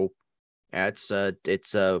 So it's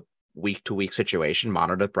a week-to-week situation.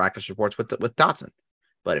 Monitor the practice reports with Dotson.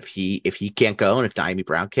 But if he can't go, and if Dyami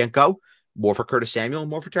Brown can't go, more for Curtis Samuel,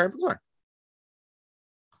 more for Terry McLaurin.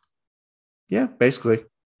 Yeah, basically.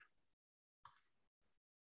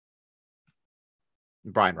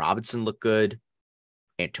 Brian Robinson looked good.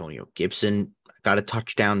 Antonio Gibson got a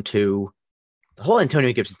touchdown too. The whole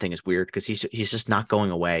Antonio Gibson thing is weird because he's just not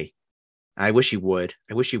going away. I wish he would.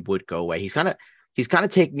 I wish he would go away. He's kind of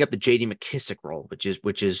taking up the J.D. McKissick role, which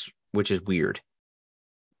is weird.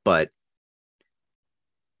 But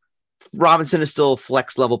Robinson is still a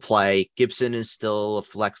flex level play. Gibson is still a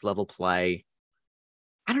flex level play.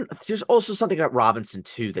 I don't know. There's also something about Robinson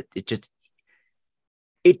too that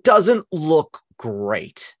it doesn't look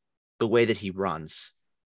great the way that he runs.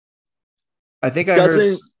 I think I heard.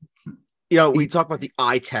 We talk about the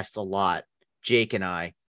eye test a lot, Jake and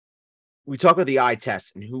I. We talk about the eye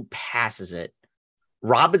test and who passes it.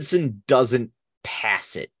 Robinson doesn't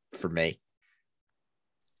pass it for me.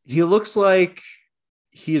 He looks like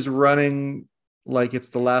he's running like it's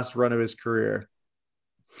the last run of his career.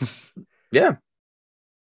 Yeah.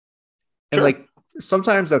 And like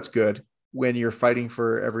sometimes that's good when you're fighting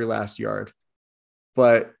for every last yard.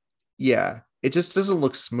 But yeah, it just doesn't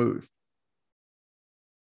look smooth.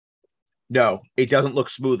 No, it doesn't look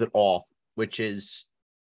smooth at all, which is,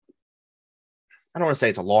 I don't want to say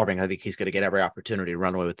it's alarming. I think he's going to get every opportunity to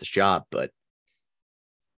run away with this job, but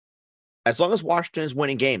as long as Washington is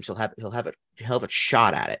winning games, he'll have a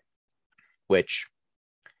shot at it, which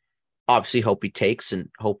obviously hope he takes, and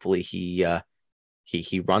hopefully he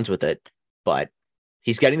runs with it. But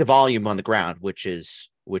he's getting the volume on the ground, which is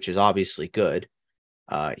obviously good.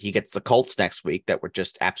 He gets the Colts next week that were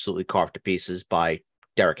just absolutely carved to pieces by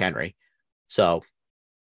Derrick Henry. So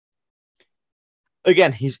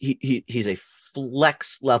again, he's a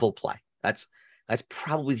flex level play. That's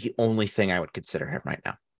probably the only thing I would consider him right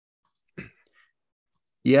now.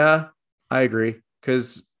 Yeah, I agree.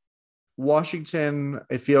 Because Washington,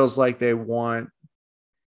 it feels like they want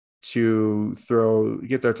to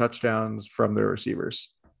get their touchdowns from their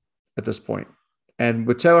receivers at this point. And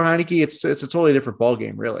with Taylor Heinicke, it's a totally different ball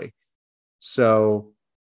game, really. So,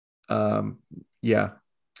 yeah,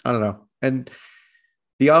 I don't know. And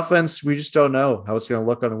the offense, we just don't know how it's going to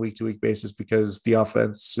look on a week-to-week basis because the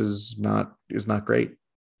offense is not great,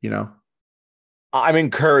 I'm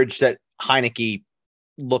encouraged that Heinicke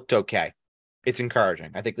looked okay. It's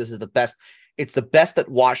encouraging. I think this is the best. It's the best that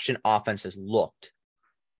Washington offense has looked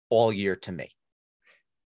all year to me.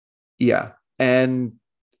 Yeah. And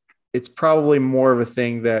it's probably more of a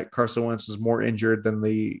thing that Carson Wentz is more injured than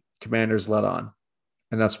the Commanders let on.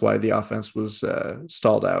 And that's why the offense was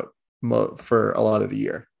stalled out for a lot of the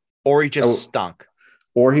year. Or he just stunk.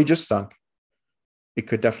 It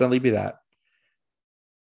could definitely be that.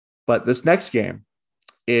 But this next game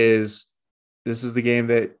is the game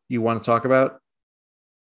that you want to talk about.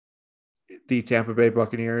 The Tampa Bay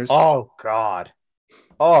Buccaneers. Oh, God.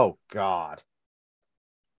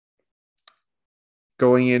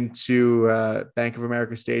 Going into Bank of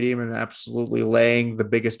America Stadium and absolutely laying the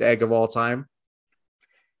biggest egg of all time.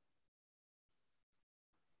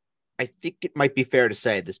 I think it might be fair to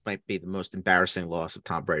say this might be the most embarrassing loss of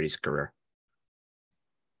Tom Brady's career.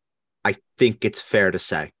 I think it's fair to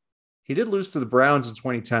say. He did lose to the Browns in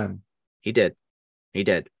 2010. He did.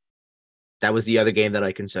 That was the other game that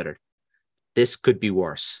I considered. This could be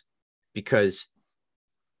worse because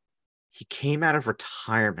he came out of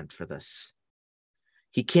retirement for this.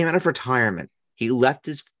 He left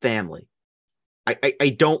his family. I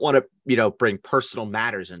don't want to, bring personal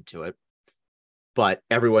matters into it, but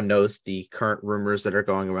everyone knows the current rumors that are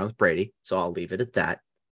going around with Brady, so I'll leave it at that.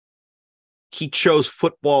 He chose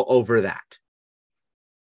football over that.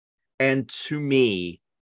 And to me,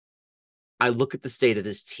 I look at the state of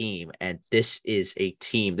this team, and this is a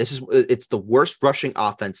team. It's the worst rushing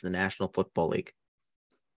offense in the National Football League.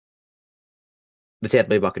 The Tampa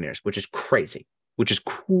Bay Buccaneers, which is crazy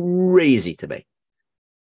to me.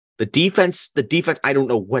 The defense, I don't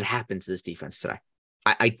know what happened to this defense today.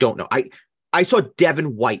 I don't know. I saw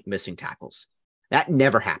Devin White missing tackles. That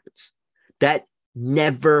never happens.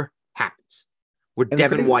 Where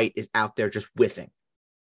Devin White is out there just whiffing.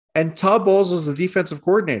 And Todd Bowles was the defensive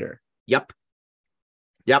coordinator. Yep.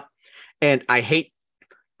 And I hate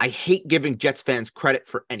giving Jets fans credit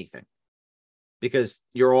for anything because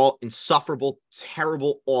you're all insufferable,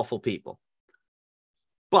 terrible, awful people.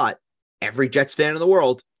 But every Jets fan in the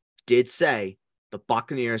world did say the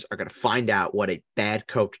Buccaneers are going to find out what a bad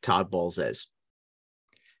coach Todd Bowles is.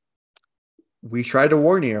 We tried to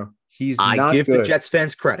warn you. I give the Jets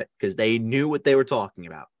fans credit because they knew what they were talking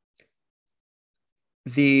about.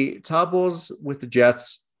 The Todd Bowles with the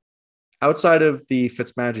Jets, outside of the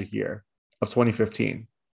Fitzmagic year of 2015,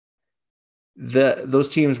 those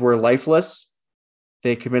teams were lifeless.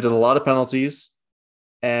 They committed a lot of penalties,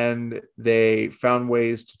 and they found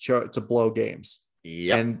ways to blow games.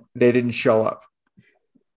 Yep. And they didn't show up.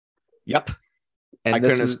 Yep.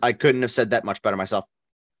 And I couldn't have said that much better myself.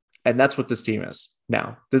 And that's what this team is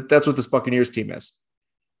now. That's what this Buccaneers team is.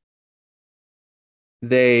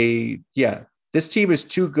 This team is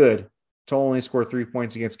too good to only score 3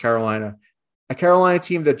 points against Carolina. A Carolina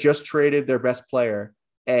team that just traded their best player,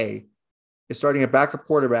 A, is starting a backup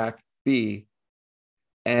quarterback, B,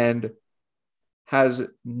 and has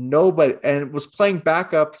nobody and was playing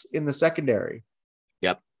backups in the secondary.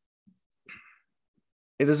 Yep.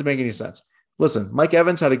 It doesn't make any sense. Listen, Mike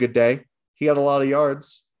Evans had a good day. He had a lot of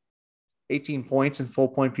yards, 18 points in full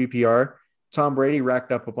point PPR. Tom Brady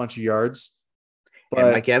racked up a bunch of yards. But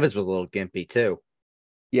and Mike Evans was a little gimpy too.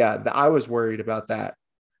 Yeah, I was worried about that.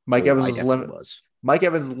 Mike Evans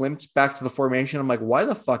limped back to the formation. I'm like, why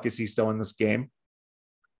the fuck is he still in this game?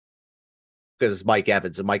 Because it's Mike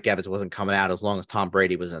Evans, and Mike Evans wasn't coming out as long as Tom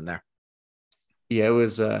Brady was in there. Yeah, it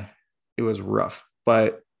was rough,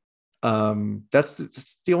 but that's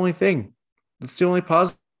the only thing. That's the only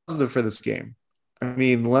positive for this game. I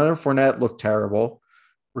mean, Leonard Fournette looked terrible.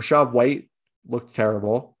 Rachaad White looked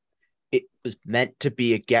terrible. It was meant to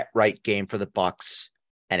be a get-right game for the Bucs,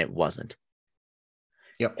 and it wasn't.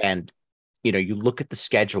 Yep. And, you look at the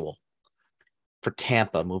schedule for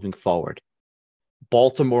Tampa moving forward.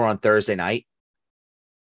 Baltimore on Thursday night.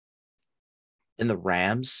 And the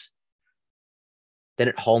Rams. Then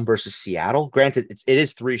at home versus Seattle. Granted, it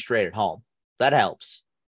is 3 straight at home. That helps.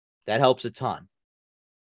 That helps a ton.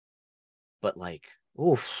 But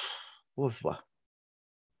oof.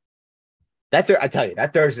 I tell you,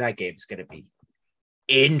 that Thursday night game is going to be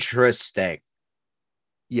interesting.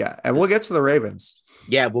 Yeah, and we'll get to the Ravens.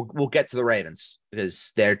 Yeah, we'll get to the Ravens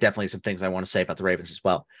because there are definitely some things I want to say about the Ravens as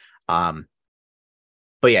well. But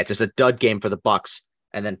yeah, just a dud game for the Bucs,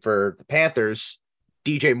 and then for the Panthers,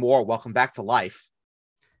 DJ Moore, welcome back to life.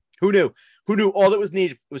 Who knew? Who knew all that was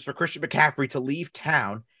needed was for Christian McCaffrey to leave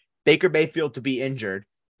town, Baker Mayfield to be injured,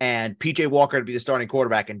 and PJ Walker to be the starting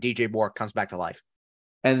quarterback, and DJ Moore comes back to life.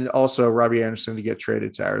 And also Robbie Anderson to get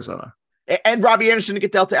traded to Arizona. And Robbie Anderson to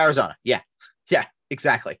get dealt to Arizona. Yeah,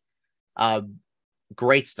 exactly.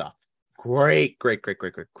 Great stuff.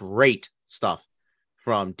 Great stuff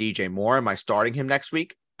from DJ Moore. Am I starting him next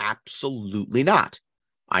week? Absolutely not.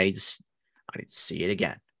 I need to see it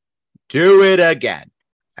again. Do it again,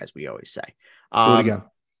 as we always say. Do it again.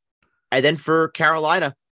 And then for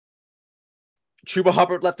Carolina, Chuba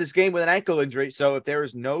Hubbard left this game with an ankle injury. So if there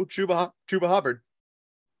is no Chuba Hubbard,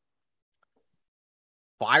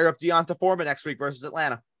 fire up D'Onta Foreman next week versus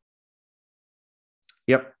Atlanta.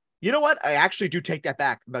 Yep. You know what? I actually do take that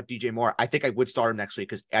back about DJ Moore. I think I would start him next week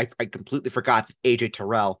because I completely forgot that AJ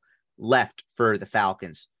Terrell left for the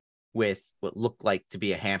Falcons with what looked like to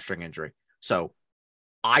be a hamstring injury. So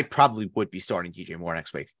I probably would be starting DJ Moore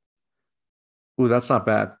next week. Ooh, that's not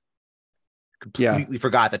bad. Completely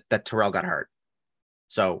forgot that Terrell got hurt.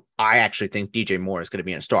 So I actually think DJ Moore is going to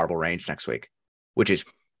be in a startable range next week, which is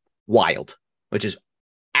wild, which is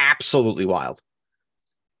absolutely wild.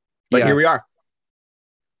 But here we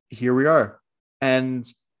are. And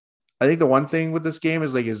I think the one thing with this game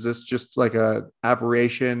is is this just like a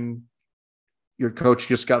aberration? Your coach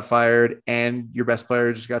just got fired and your best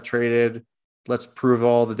player just got traded. Let's prove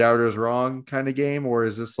all the doubters wrong kind of game. Or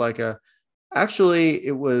is this actually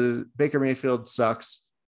it was Baker Mayfield sucks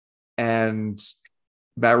and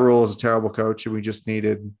Matt Rule is a terrible coach. And we just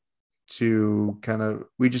needed to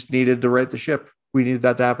right the ship. We needed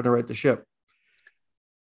that to happen to right the ship.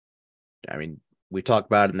 I mean, We talk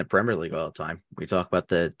about it in the Premier League all the time. We talk about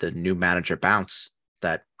the new manager bounce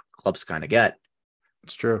that clubs kind of get.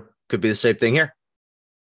 It's true. Could be the same thing here.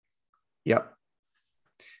 Yep.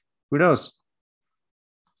 Who knows?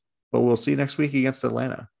 But we'll see next week against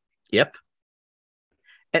Atlanta. Yep.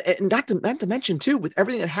 And not to mention, too, with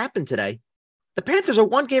everything that happened today, the Panthers are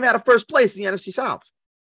one game out of first place in the NFC South.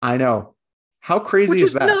 I know. How crazy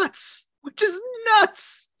is that? Which is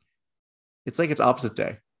nuts. It's like it's opposite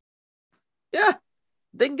day. Yeah.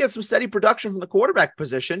 They can get some steady production from the quarterback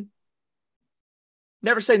position.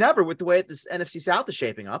 Never say never with the way this NFC South is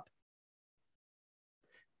shaping up.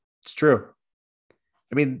 It's true.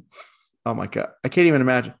 I mean, oh my God. I can't even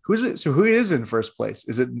imagine. Who's it? So who is in first place?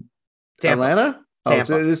 Is it Tampa. Atlanta?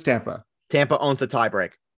 Tampa. Oh, it is Tampa. Tampa owns the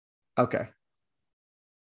tiebreak. Okay.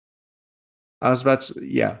 I was about to,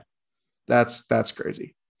 yeah. That's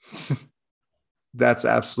crazy. That's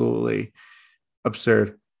absolutely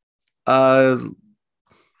absurd.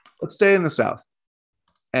 Let's stay in the South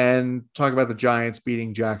and talk about the Giants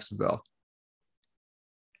beating Jacksonville.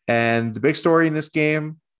 And the big story in this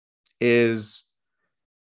game is,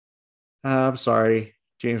 I'm sorry,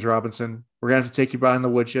 James Robinson. We're going to have to take you behind the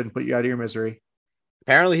woodshed and put you out of your misery.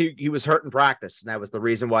 Apparently he was hurt in practice, and that was the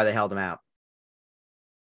reason why they held him out.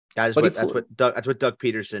 That's what Doug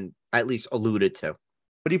Peterson at least alluded to.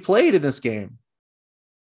 But he played in this game.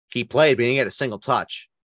 He played, but he didn't get a single touch.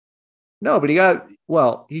 No, but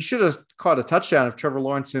he should have caught a touchdown if Trevor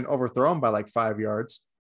Lawrence didn't overthrow him by like 5 yards.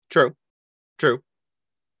 True.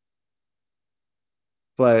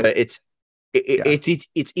 But it's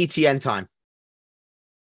ETN time.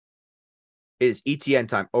 It is ETN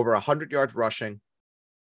time. Over 100 yards rushing,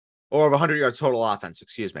 or over 100 yards total offense.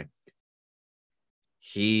 Excuse me.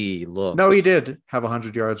 He looked. No, he did have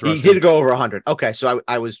 100 yards rushing. He did go over 100. Okay, so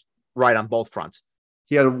I was right on both fronts.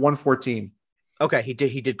 He had a 114. Okay, he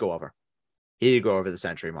did go over. He did go over the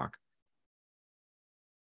century mark.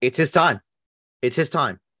 It's his time.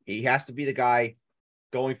 He has to be the guy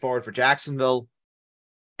going forward for Jacksonville.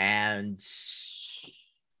 And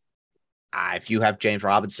if you have James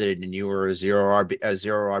Robinson and you were a zero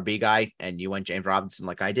RB guy and you went James Robinson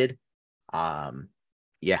like I did,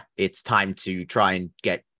 it's time to try and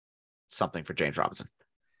get something for James Robinson.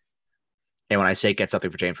 And when I say get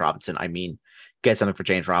something for James Robinson, I mean get something for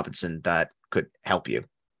James Robinson that could help you.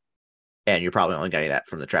 And you're probably only getting that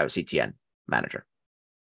from the Travis Etienne manager.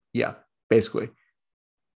 Yeah, basically.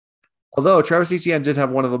 Although Travis Etienne did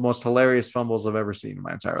have one of the most hilarious fumbles I've ever seen in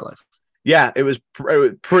my entire life. Yeah, it was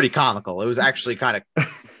pretty comical. It was actually kind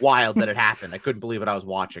of wild that it happened. I couldn't believe what I was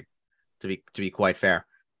watching, to be quite fair.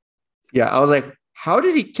 Yeah, I was like, how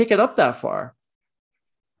did he kick it up that far?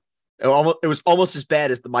 It was almost as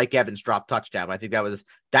bad as the Mike Evans drop touchdown. I think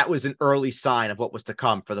that was an early sign of what was to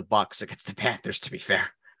come for the Bucs against the Panthers, to be fair.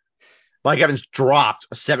 Mike Evans dropped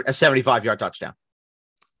a 75-yard touchdown.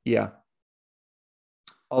 Yeah.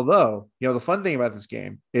 Although, the fun thing about this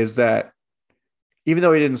game is that even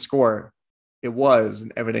though he didn't score, it was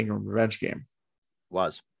an Evan Ingram revenge game. It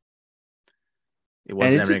was an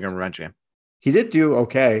Evan Ingram revenge game. He did do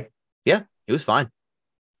okay. Yeah, he was fine.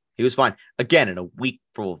 Again, in a week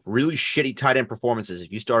full of really shitty tight end performances,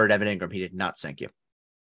 if you started Evan Ingram, he did not sink you.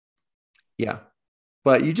 Yeah.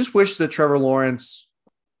 But you just wish that Trevor Lawrence,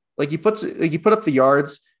 he put up the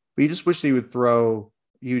yards, but you just wish that he would throw.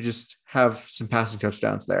 You just have some passing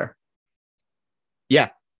touchdowns there. Yeah.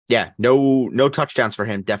 No touchdowns for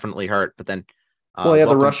him. Definitely hurt. But then, he had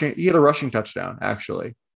a rushing touchdown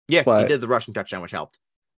actually. Yeah, he did the rushing touchdown, which helped.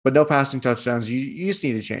 But no passing touchdowns. You just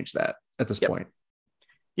need to change that at this point.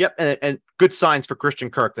 Yep, and good signs for Christian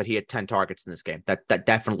Kirk that he had 10 targets in this game. That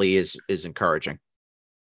definitely is encouraging.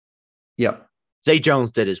 Yep. Zay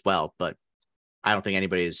Jones did as well, but I don't think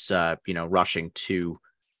anybody is rushing to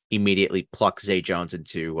immediately pluck Zay Jones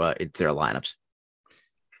into their lineups.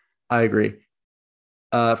 I agree.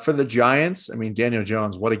 For the Giants, Daniel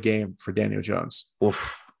Jones, what a game for Daniel Jones.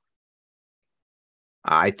 Oof.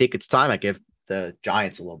 I think it's time I give the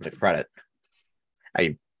Giants a little bit of credit.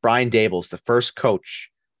 Brian Daboll's the first coach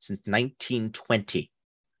since 1920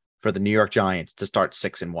 for the New York Giants to start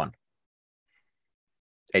 6-1.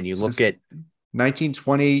 And you look at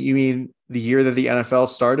 1920, you mean the year that the NFL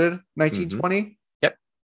started? 1920? Mm-hmm.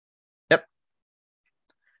 Yep.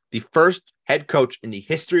 The first head coach in the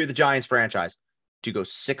history of the Giants franchise to go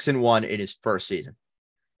 6-1 in his first season.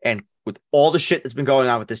 And with all the shit that's been going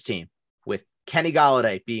on with this team, with Kenny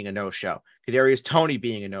Golladay being a no-show, Kadarius Toney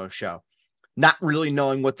being a no-show, not really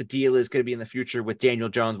knowing what the deal is going to be in the future with Daniel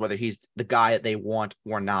Jones, whether he's the guy that they want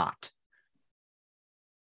or not.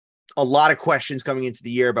 A lot of questions coming into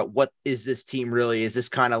the year about what is this team really? Is this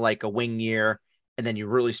kind of like a wing year? and then you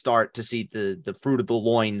really start to see the fruit of the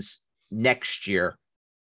loins next year.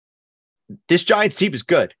 This Giants team is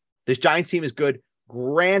good.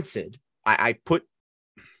 Granted, I put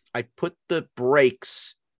the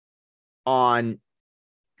brakes on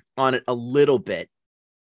it a little bit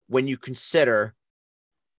when you consider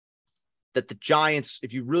that the Giants,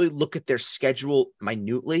 if you really look at their schedule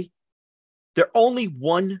minutely, their only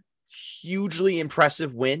one hugely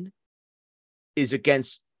impressive win is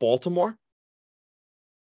against Baltimore.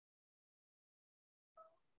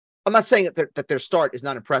 I'm not saying that their start is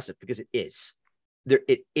not impressive, because it is.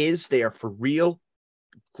 It is. They are for real.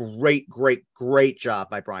 Great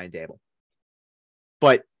job by Brian Daboll.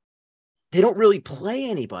 But they don't really play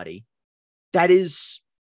anybody that is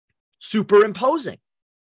super imposing.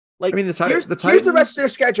 Like, I mean, here's the rest of their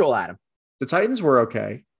schedule, Adam. The Titans were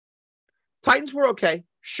okay.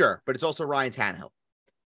 Sure, but it's also Ryan Tannehill.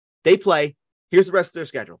 They play. Here's the rest of their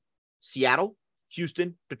schedule: Seattle,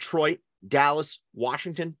 Houston, Detroit, Dallas,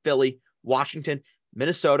 Washington, Philly, Washington,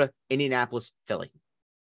 Minnesota, Indianapolis, Philly.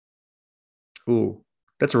 Ooh,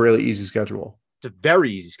 that's a really easy schedule. It's a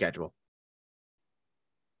very easy schedule.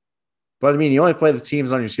 But I mean, you only play the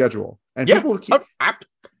teams on your schedule. And yeah, people keep...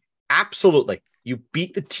 absolutely. You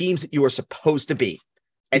beat the teams that you are supposed to beat.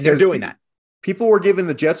 And they're doing that. People were giving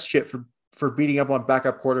the Jets shit for beating up on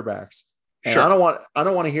backup quarterbacks. And sure. I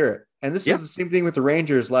don't want to hear it. And this is the same thing with the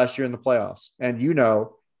Rangers last year in the playoffs. And you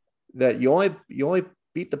know that you only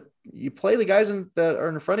you play the guys that are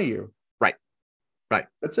in front of you. Right.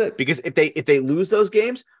 That's it. Because if they lose those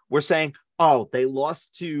games, we're saying, oh, they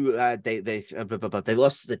lost to they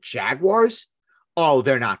lost to the Jaguars. Oh,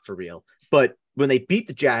 they're not for real. But when they beat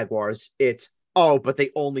the Jaguars, it's, oh, but they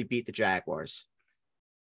only beat the Jaguars.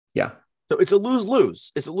 Yeah. So it's a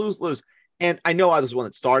lose-lose. It's a lose-lose. And I know I was the one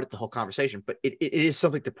that started the whole conversation, but it is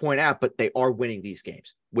something to point out. But they are winning these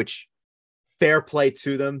games, which, fair play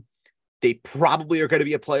to them. They probably are going to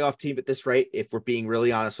be a playoff team at this rate. If we're being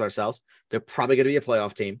really honest with ourselves, they're probably going to be a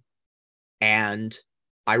playoff team. And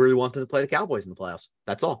I really want them to play the Cowboys in the playoffs.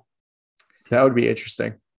 That's all. That would be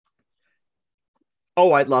interesting.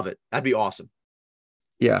 Oh, I'd love it. That'd be awesome.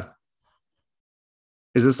 Yeah.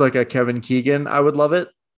 Is this like a Kevin Keegan? I would love it.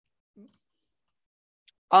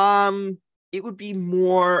 It would be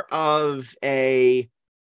more of me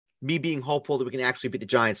being hopeful that we can actually beat the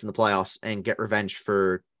Giants in the playoffs and get revenge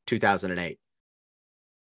for 2008.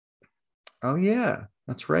 Oh yeah,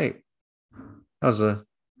 that's right. That was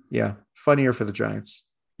fun year for the Giants.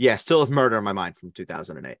 Yeah, still have murder in my mind from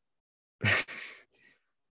 2008.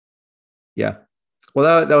 Yeah.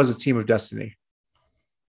 Well, that was a team of destiny.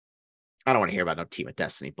 I don't want to hear about no team of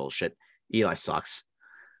destiny bullshit. Eli sucks.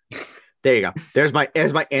 There you go. There's my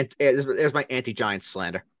anti-Giants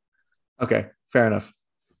slander. Okay, fair enough.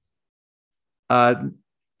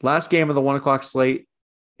 Last game of the 1:00 slate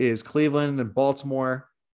is Cleveland and Baltimore.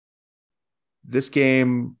 This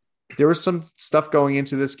game, there was some stuff going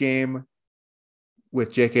into this game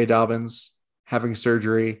with J.K. Dobbins having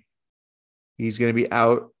surgery. He's going to be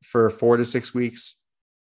out for 4 to 6 weeks.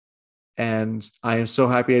 And I am so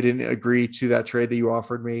happy I didn't agree to that trade that you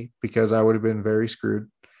offered me, because I would have been very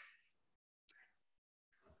screwed.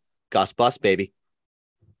 Gus Bus, baby.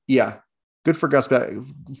 Yeah. Good for Gus.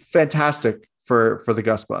 Fantastic for the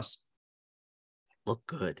Gus Bus. Look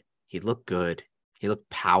good. He looked good. He looked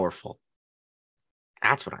powerful.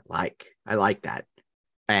 That's what I like. I like that.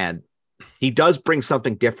 And he does bring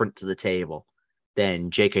something different to the table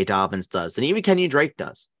than J.K. Dobbins does, and even Kenyon Drake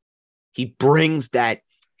does. He brings that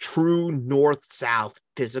true north-south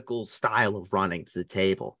physical style of running to the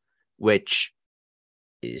table, which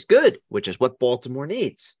is good, which is what Baltimore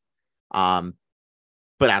needs. But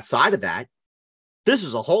outside of that, this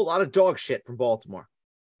is a whole lot of dog shit from Baltimore.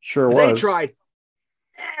 Sure was. They tried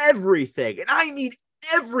everything, and I mean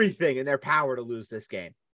everything in their power to lose this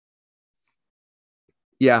game.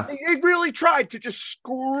 Yeah. They really tried to just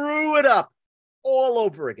screw it up all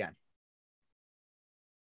over again.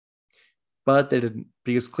 But they didn't,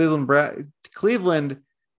 because Cleveland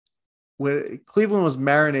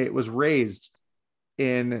was raised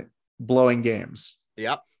in blowing games.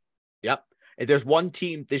 Yep. If there's one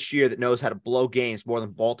team this year that knows how to blow games more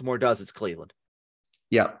than Baltimore does, it's Cleveland.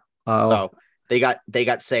 Yep. So they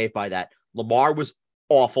got saved by that. Lamar was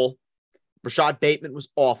awful. Rashad Bateman was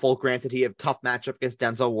awful. Granted, he had a tough matchup against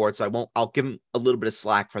Denzel Ward, so I'll give him a little bit of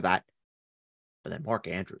slack for that. But then Mark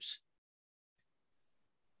Andrews.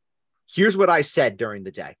 Here's what I said during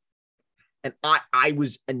the day. And I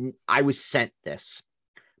was sent this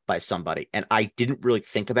by somebody, and I didn't really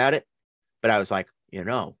think about it, but I was like,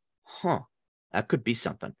 that could be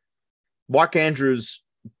something. Mark Andrews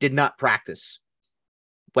did not practice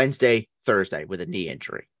Wednesday, Thursday with a knee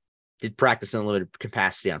injury. Did practice in a limited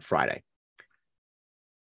capacity on Friday.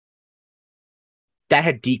 That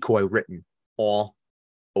had decoy written all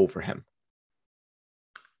over him.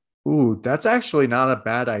 Ooh, that's actually not a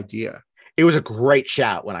bad idea. It was a great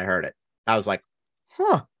shout when I heard it. I was like,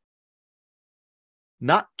 huh.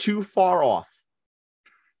 Not too far off.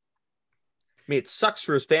 I mean, it sucks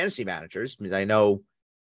for his fantasy managers. I mean, I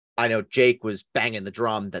know Jake was banging the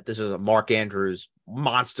drum that this was a Mark Andrews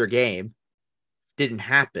monster game. Didn't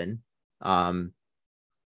happen.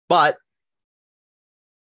 But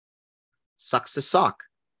sucks to suck.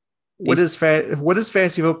 What is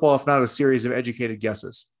fantasy football if not a series of educated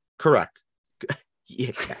guesses? Correct.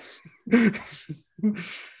 Yes.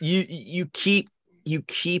 you keep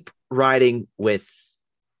riding with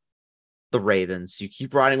the Ravens. You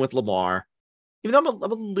keep riding with Lamar. Even though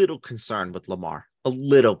I'm a little concerned with Lamar. A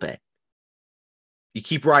little bit. You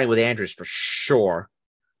keep riding with Andrews for sure.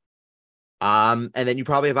 And then you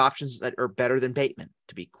probably have options that are better than Bateman,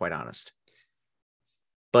 to be quite honest.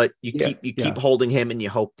 But you keep holding him and you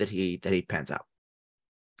hope that he pans out.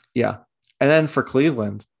 Yeah. And then for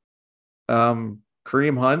Cleveland,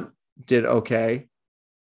 Kareem Hunt did okay.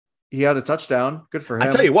 He had a touchdown. Good for him. I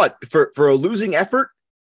tell you what, for a losing effort,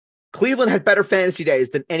 Cleveland had better fantasy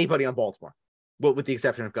days than anybody on Baltimore, with the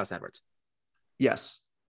exception of Gus Edwards. Yes.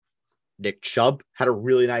 Nick Chubb had a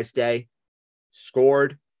really nice day.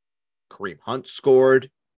 Scored. Kareem Hunt scored.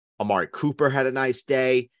 Amari Cooper had a nice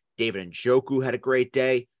day. David Njoku had a great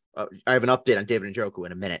day. I have an update on David Njoku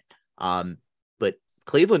in a minute. But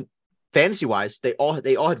Cleveland, fantasy-wise, they all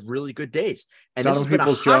had really good days. And Donovan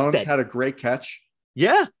Peoples-Jones had a great catch.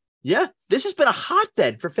 Yeah. This has been a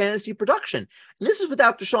hotbed for fantasy production. And this is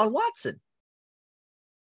without Deshaun Watson.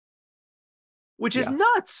 Which is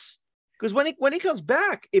nuts. Because when he comes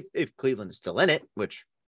back, if Cleveland is still in it, which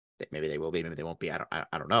maybe they will be, maybe they won't be, I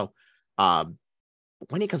don't know.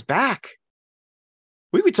 When he comes back,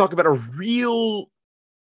 we would talk about a real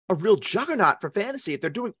juggernaut for fantasy if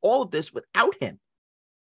they're doing all of this without him.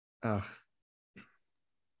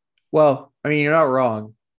 Well, I mean, you're not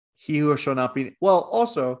wrong. He who shall not be. Well,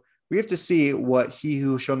 also, we have to see what he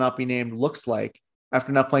who shall not be named looks like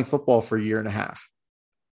after not playing football for a year and a half.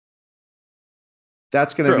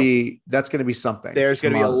 That's going to be something. There's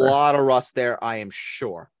going to be a lot of rust there. I am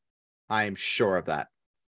sure of that.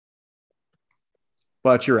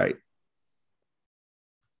 But you're right.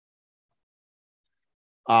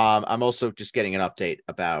 I'm also just getting an update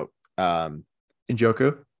about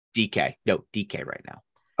Njoku. DK right now.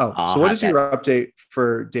 Oh, so what is your update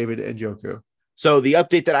for David Njoku? So the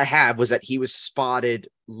update that I have was that he was spotted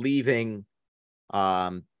leaving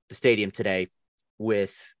the stadium today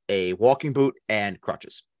with a walking boot and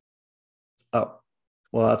crutches. Oh,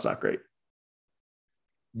 well, that's not great.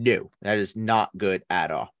 No, that is not good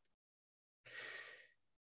at all.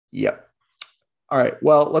 Yep. All right.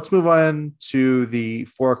 Well, let's move on to the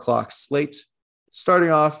 4:00 slate. Starting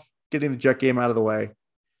off, getting the Jet game out of the way.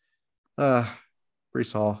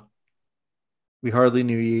 Breece Hall. We hardly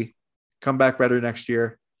knew ye. Come back better next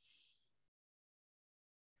year.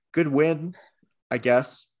 Good win, I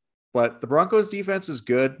guess. But the Broncos defense is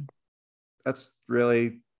good. That's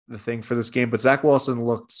really the thing for this game. But Zach Wilson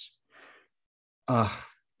looked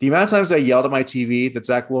the amount of times I yelled at my TV that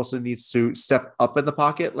Zach Wilson needs to step up in the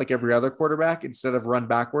pocket like every other quarterback instead of run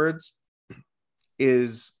backwards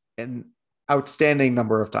is an outstanding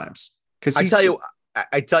number of times. Because I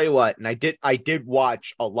tell you what, and I did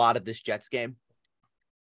watch a lot of this Jets game.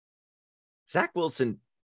 Zach Wilson,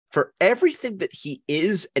 for everything that he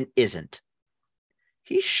is and isn't,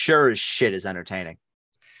 he sure as shit is entertaining.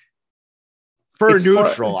 For a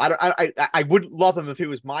neutral, I wouldn't love him if he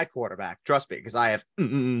was my quarterback. Trust me, because I have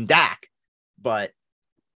Dak. But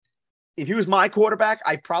if he was my quarterback,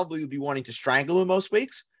 I probably would be wanting to strangle him most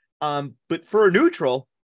weeks. But for a neutral,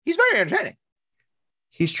 he's very entertaining.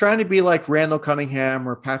 He's trying to be like Randall Cunningham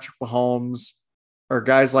or Patrick Mahomes or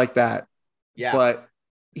guys like that. Yeah, but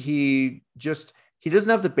he doesn't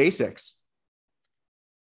have the basics.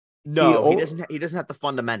 No, he doesn't have the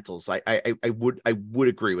fundamentals. I would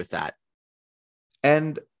agree with that.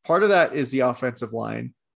 And part of that is the offensive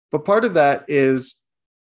line, but part of that is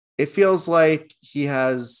it feels like he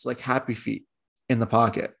has like happy feet in the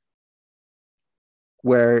pocket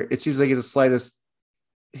where it seems like at the slightest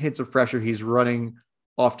hints of pressure, he's running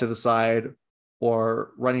off to the side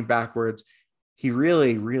or running backwards. He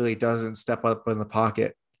really, really doesn't step up in the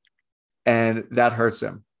pocket. And that hurts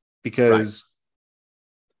him because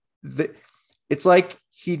it's like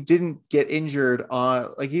he didn't get injured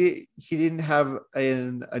on, like he didn't have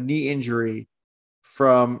a knee injury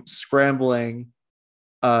from scrambling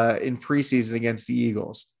in preseason against the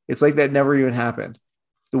Eagles. It's like that never even happened.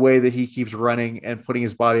 The way that he keeps running and putting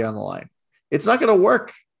his body on the line, it's not going to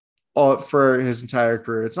work for his entire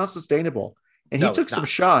career. It's not sustainable. And he No, took it's some not.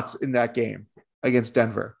 shots in that game against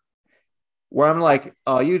Denver where I'm like,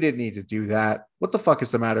 oh, you didn't need to do that. What the fuck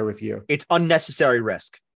is the matter with you? It's unnecessary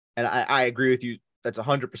risk. And I agree with you. That's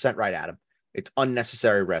 100% right, Adam. It's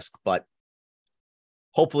unnecessary risk, but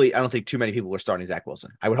hopefully I don't think too many people are starting Zach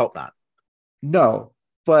Wilson. I would hope not. No,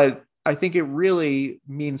 but I think it really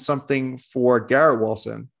means something for Garrett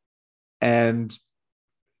Wilson and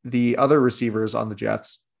the other receivers on the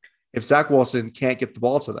Jets if Zach Wilson can't get the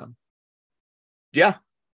ball to them. Yeah.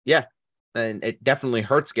 Yeah. And it definitely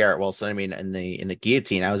hurts Garrett Wilson. I mean, in the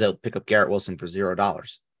guillotine, I was able to pick up Garrett Wilson for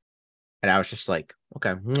 $0. And I was just like,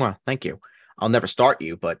 okay, thank you. I'll never start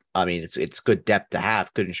you, but I mean, it's good depth to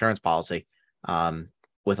have, good insurance policy.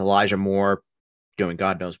 With Elijah Moore doing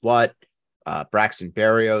God knows what, Braxton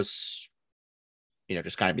Berrios,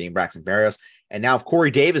 just kind of being Braxton Berrios, and now if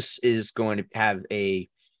Corey Davis is going to have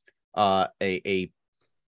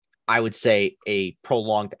I would say a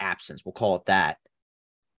prolonged absence, we'll call it that.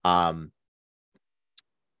 Then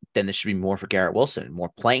there should be more for Garrett Wilson,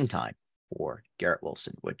 more playing time for Garrett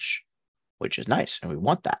Wilson, which is nice, and we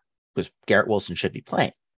want that because Garrett Wilson should be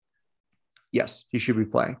playing. Yes, he should be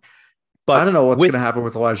playing. But I don't know what's going to happen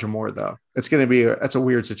with Elijah Moore, though. It's going to be that's a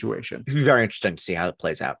weird situation. It's going to be very interesting to see how it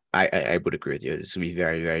plays out. I would agree with you. It's going to be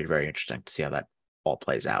very, very, very interesting to see how that all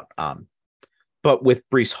plays out. But with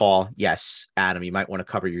Breece Hall, yes, Adam, you might want to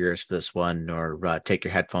cover your ears for this one or take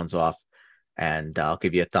your headphones off, and I'll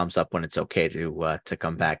give you a thumbs up when it's okay to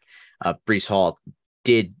come back. Breece Hall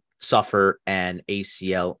did suffer an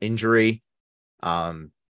ACL injury.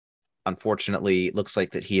 Unfortunately, it looks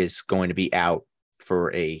like that he is going to be out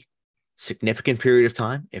for a significant period of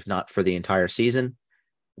time, if not for the entire season,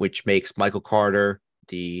 which makes Michael Carter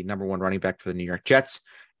the number one running back for the New York Jets.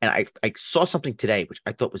 And I saw something today, which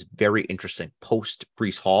I thought was very interesting post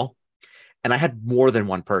Breece Hall. And I had more than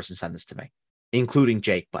one person send this to me, including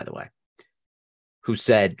Jake, by the way, who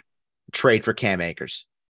said trade for Cam Akers.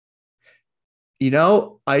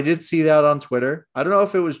 I did see that on Twitter. I don't know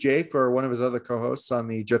if it was Jake or one of his other co-hosts on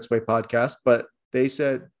the Jets Way podcast, but they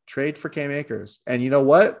said trade for Cam Akers. And you know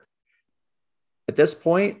what? At this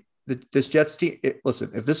point, this Jets team,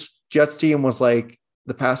 listen, if this Jets team was like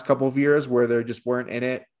the past couple of years where they just weren't in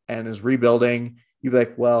it and is rebuilding, you'd be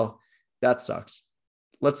like, well, that sucks.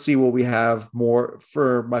 Let's see what we have more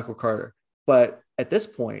for Michael Carter. But at this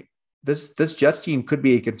point, this Jets team could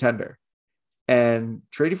be a contender, and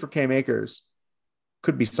trading for Cam Akers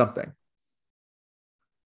could be something.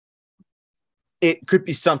 It could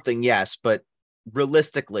be something, yes, but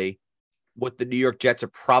realistically, what the New York Jets are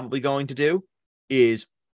probably going to do is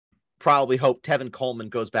probably hope Tevin Coleman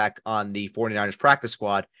goes back on the 49ers practice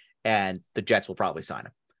squad, and the Jets will probably sign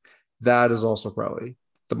him. That is also probably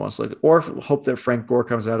the most likely. Or hope that Frank Gore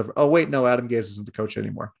comes out of, oh, wait, no, Adam Gase isn't the coach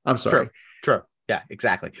anymore. I'm sorry. True. Yeah,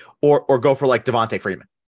 exactly. Or go for like Devontae Freeman.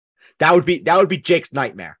 That would be Jake's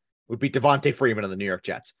nightmare, would be Devontae Freeman on the New York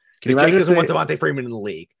Jets. Because Jake doesn't want Devontae Freeman in the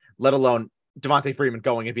league, let alone Devontae Freeman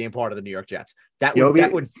going and being part of the New York Jets. That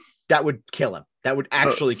would kill him. That would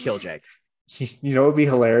actually kill Jake. It would be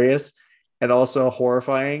hilarious and also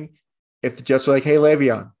horrifying if the Jets were like, hey,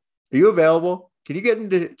 Le'Veon, are you available? Can you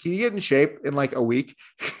get in shape in like a week?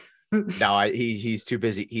 No, he's too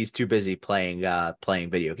busy. He's too busy playing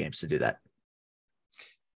video games to do that.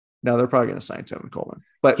 No, they're probably going to sign Tevin Coleman,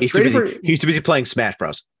 but he's too busy playing Smash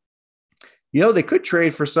Bros. They could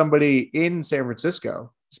trade for somebody in San Francisco's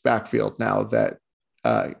backfield now that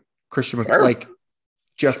Christian, like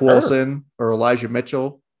Jeff Wilson or Elijah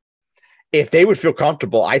Mitchell. If they would feel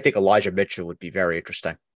comfortable, I think Elijah Mitchell would be very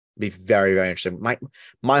interesting. Be very, very interesting.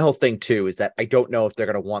 My whole thing too is that I don't know if they're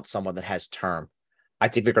going to want someone that has term. I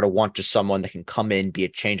think they're going to want just someone that can come in, be a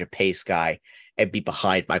change of pace guy, and be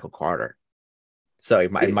behind Michael Carter. So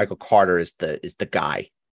Michael Carter is the guy.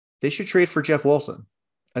 They should trade for Jeff Wilson.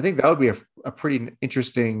 I think that would be a pretty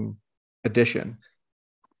interesting addition.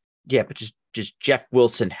 Yeah, but does Jeff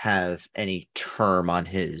Wilson have any term on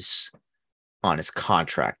his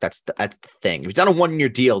contract? That's the thing. If he's on a 1-year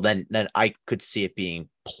deal, then I could see it being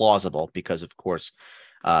plausible because, of course,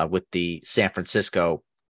 with the San Francisco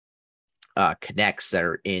connects that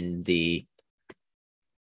are in the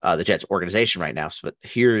Jets organization right now. So, but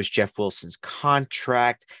here's Jeff Wilson's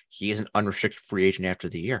contract. He is an unrestricted free agent after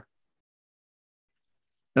the year.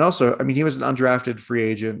 And also, I mean, he was an undrafted free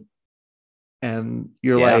agent, and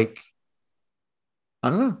you're like, I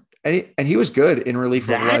don't know. And he was good in relief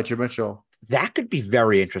of Elijah Mitchell. That could be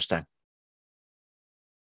very interesting.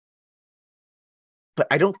 But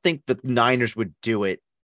I don't think the Niners would do it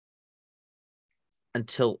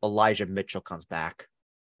until Elijah Mitchell comes back.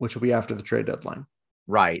 which will be after the trade deadline.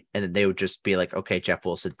 Right. And then they would just be like, okay, Jeff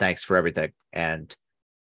Wilson, thanks for everything. And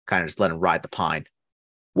kind of just let him ride the pine.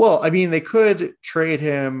 Well, I mean, they could trade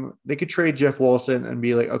him. They could trade Jeff Wilson and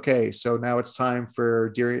be like, okay, so now it's time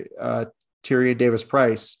for Tyrion Davis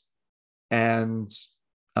Price. And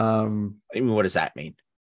I mean, what does that mean?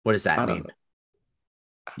 What does that mean? Know.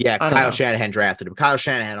 Yeah, Kyle Shanahan drafted him. Kyle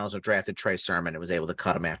Shanahan also drafted Trey Sermon and was able to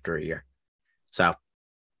cut him after a year. So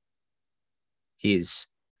he is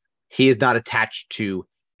not attached to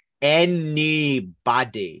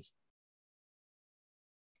anybody.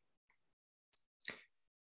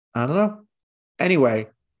 I don't know. Anyway,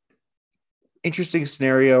 interesting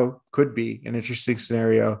scenario. Could be an interesting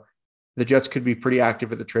scenario. The Jets could be pretty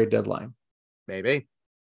active at the trade deadline. Maybe.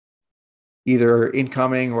 Either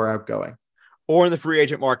incoming or outgoing. Or in the free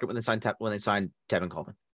agent market when they sign Tevin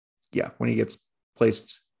Coleman. Yeah, when he gets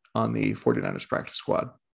placed on the 49ers practice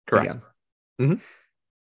squad. Correct. Again. Mm-hmm.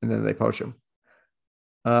 And then they poach him.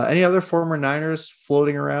 Any other former Niners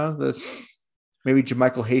floating around? That maybe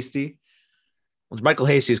JaMycal Hasty? Well, JaMycal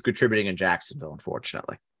Hasty is contributing in Jacksonville,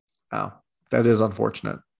 unfortunately. Oh, that is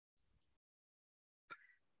unfortunate.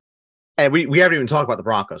 And we haven't even talked about the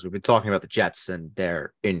Broncos. We've been talking about the Jets and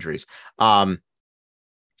their injuries. Latavius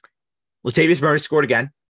Murray scored again.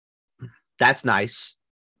 That's nice,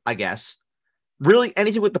 I guess. Really,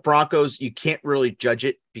 anything with the Broncos, you can't really judge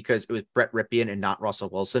it because it was Brett Rypien and not Russell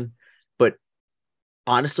Wilson. But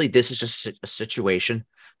honestly, this is just a situation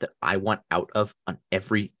that I want out of on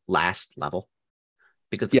every last level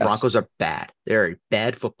because the Broncos are bad. They're a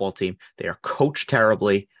bad football team. They are coached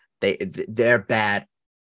terribly. They're bad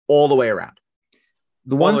all the way around.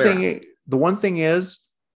 The one thing is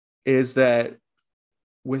that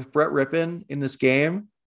with Brett Rypien in this game,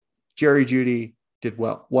 Jerry Jeudy did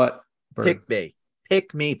well. What? Bird?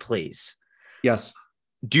 Pick me, please. Yes.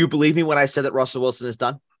 Do you believe me when I said that Russell Wilson is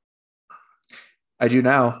done? I do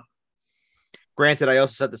now. Granted, I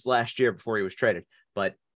also said this last year before he was traded,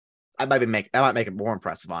 but I might make it more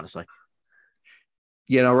impressive, honestly.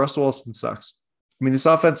 Yeah, no, Russell Wilson sucks. I mean, this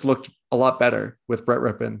offense looked a lot better with Brett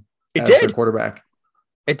Rypien as their quarterback.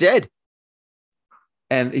 It did.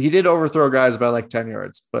 And he did overthrow guys by like 10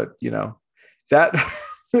 yards, but that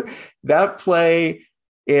that play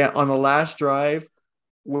on the last drive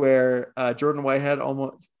where Jordan Whitehead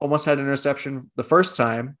almost had an interception the first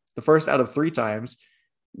out of 3 times,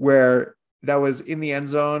 where that was in the end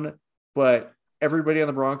zone, but everybody on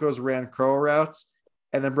the Broncos ran curl routes,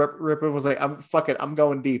 and then Rypien was like, I'm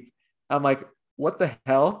going deep. I'm like, what the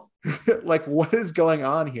hell? Like, what is going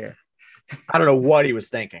on here? I don't know what he was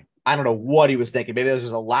thinking. Maybe there was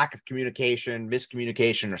just a lack of communication,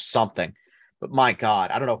 miscommunication, or something. But my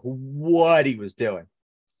God, I don't know what he was doing.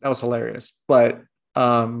 That was hilarious. But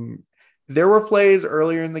there were plays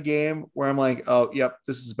earlier in the game where I'm like, oh, yep,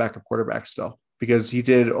 this is a backup quarterback still, because he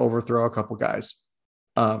did overthrow a couple guys.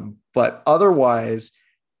 But otherwise,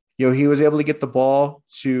 he was able to get the ball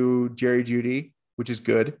to Jerry Jeudy, which is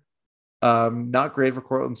good. Not great for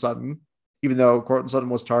Courtland Sutton, even though Courtland Sutton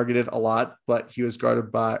was targeted a lot, but he was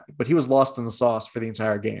he was lost in the sauce for the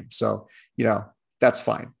entire game. So, that's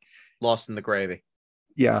fine. Lost in the gravy.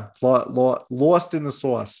 Yeah. Lost in the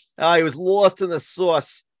sauce. Oh, he was lost in the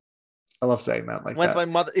sauce. I love saying that.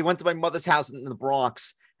 He went to my mother's house in the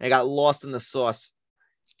Bronx and got lost in the sauce.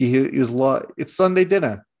 He was lost. It's Sunday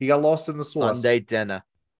dinner. He got lost in the sauce. Sunday dinner.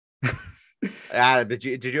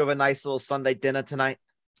 Did you have a nice little Sunday dinner tonight?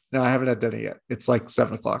 No, I haven't had dinner yet. It's like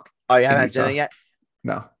 7:00. Oh, you haven't had dinner yet?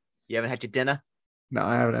 No. You haven't had your dinner? No,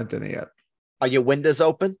 I haven't had dinner yet. Are your windows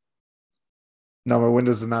open? No, my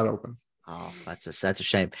windows are not open. Oh, that's a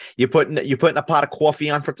shame. You putting a pot of coffee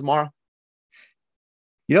on for tomorrow?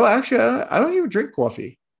 Actually, I don't even drink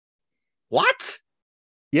coffee. What?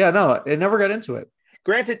 Yeah, no, I never got into it.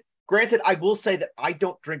 Granted, I will say that I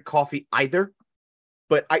don't drink coffee either,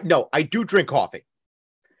 but I do drink coffee.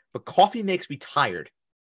 But coffee makes me tired.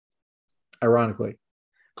 Ironically.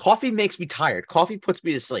 Coffee makes me tired. Coffee puts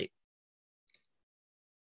me to sleep.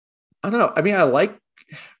 I don't know. I mean, I like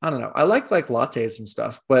lattes and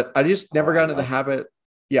stuff, but I just never got into the habit.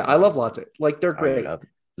 Yeah, I love latte. Like, they're great.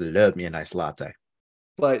 Love me a nice latte.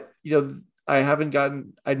 But, I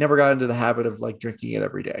never got into the habit of like drinking it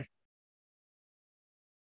every day.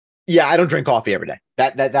 Yeah, I don't drink coffee every day.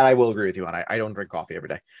 That I will agree with you on. I don't drink coffee every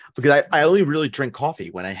day because I only really drink coffee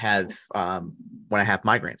when I have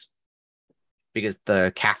migraines, because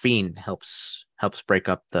the caffeine helps break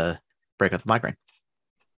up the migraine.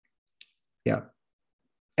 Yeah.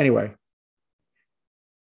 Anyway,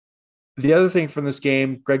 the other thing from this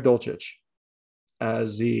game, Greg Dulcich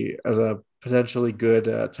as a potentially good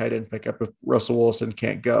tight end pickup if Russell Wilson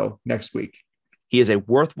can't go next week. He is a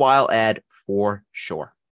worthwhile ad for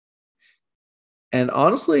sure. And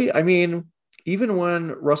honestly, I mean, even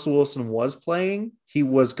when Russell Wilson was playing, he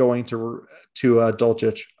was going to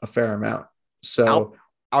Dulcich a fair amount. So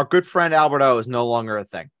our good friend Alberto is no longer a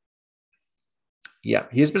thing. Yeah,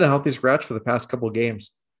 he's been a healthy scratch for the past couple of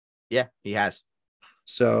games. Yeah, he has.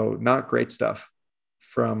 So not great stuff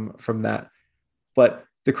from that. But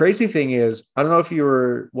the crazy thing is, I don't know if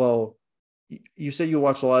you said you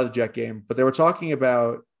watched a lot of the Jet game, but they were talking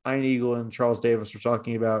about Ian Eagle and Charles Davis were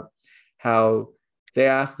talking about how they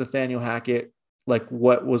asked Nathaniel Hackett like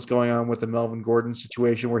what was going on with the Melvin Gordon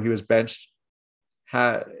situation where he was benched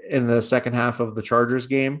in the second half of the Chargers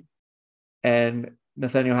game. And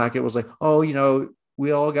Nathaniel Hackett was like, oh,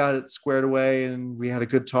 we all got it squared away and we had a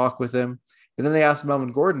good talk with him. And then they asked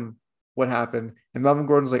Melvin Gordon what happened. And Melvin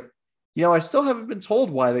Gordon's like, I still haven't been told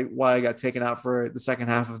why I got taken out for the second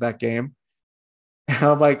half of that game. And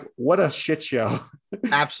I'm like, what a shit show.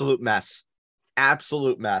 Absolute mess.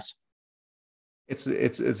 Absolute mess.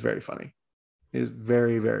 It's very funny. It's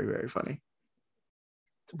very, very, very funny.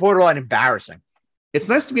 It's borderline embarrassing. It's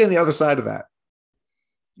nice to be on the other side of that.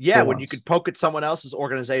 Yeah, when you could poke at someone else's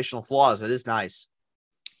organizational flaws, it is nice.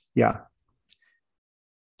 Yeah.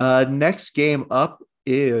 Next game up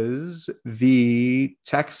is the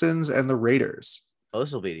Texans and the Raiders. Oh,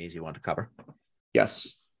 this will be an easy one to cover.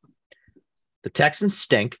 Yes. The Texans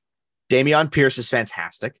stink. Dameon Pierce is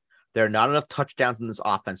fantastic. There are not enough touchdowns in this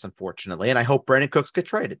offense, unfortunately, and I hope Brandon Cooks gets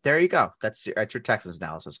traded. There you go. That's your Texans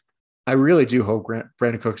analysis. I really do hope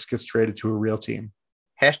Brandon Cooks gets traded to a real team.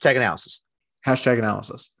 Hashtag analysis. Hashtag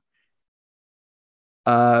analysis.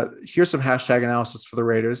 Here's some hashtag analysis for the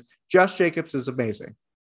Raiders. Josh Jacobs is amazing.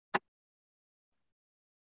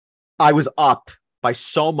 I was up by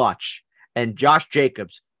so much, and Josh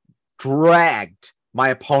Jacobs dragged my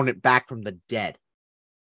opponent back from the dead.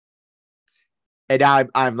 And now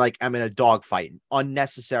I'm in a dogfight, an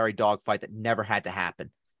unnecessary dogfight that never had to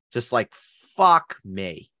happen. Just like, fuck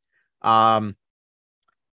me. Yeah.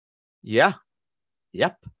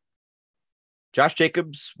 Yep. Josh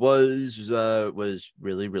Jacobs was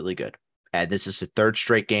really, really good. And this is the third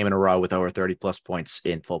straight game in a row with over 30 plus points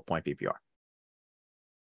in full point PPR.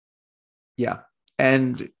 Yeah.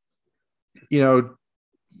 And,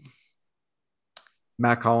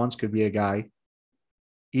 Matt Collins could be a guy.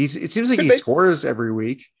 It seems like he scores every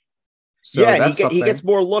week. So yeah, he gets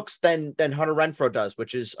more looks than Hunter Renfrow does,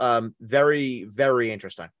 which is very, very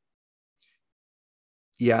interesting.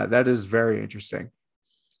 Yeah, that is very interesting.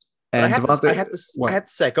 And I have to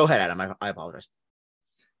say, go ahead, Adam. I apologize.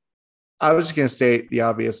 I was just going to state the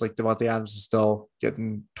obvious, like Devontae Adams is still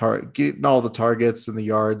getting all the targets and the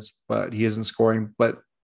yards, but he isn't scoring. But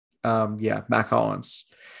Matt Collins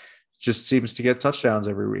just seems to get touchdowns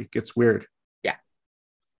every week. It's weird. Yeah.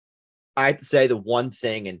 I have to say the one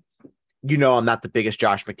thing, and I'm not the biggest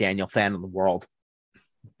Josh McDaniel fan in the world,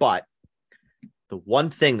 but the one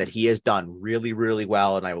thing that he has done really, really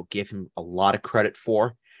well, and I will give him a lot of credit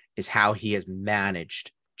for, is how he has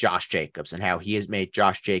managed Josh Jacobs and how he has made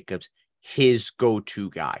Josh Jacobs his go-to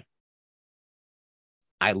guy.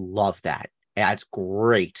 I love that. That's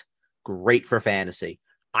great. Great for fantasy.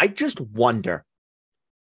 I just wonder,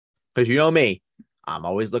 because you know me, I'm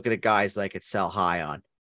always looking at guys that I could sell high on.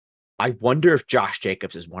 I wonder if Josh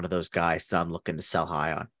Jacobs is one of those guys that I'm looking to sell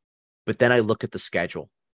high on. But then I look at the schedule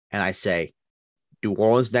and I say, New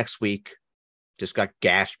Orleans next week just got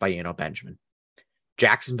gashed by Benjamin.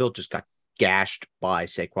 Jacksonville just got gashed by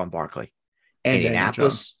Saquon Barkley. And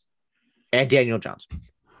Indianapolis and Daniel Jones.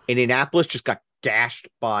 Indianapolis just got gashed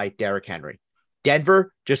by Derrick Henry.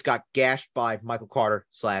 Denver just got gashed by Michael Carter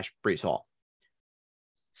 / Breece Hall.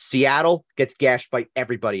 Seattle gets gashed by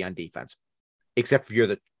everybody on defense, except for you're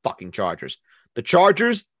the fucking Chargers. The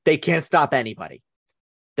Chargers, they can't stop anybody.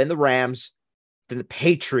 Then the Rams, then the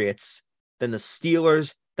Patriots, then the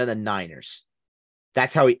Steelers, then the Niners.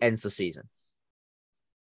 That's how he ends the season.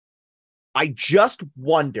 I just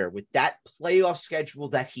wonder, with that playoff schedule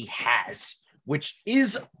that he has, which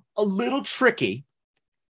is a little tricky,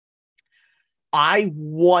 I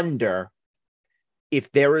wonder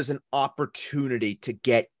if there is an opportunity to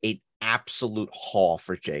get an absolute haul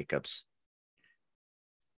for Jacobs.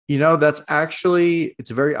 That's actually,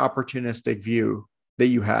 it's a very opportunistic view that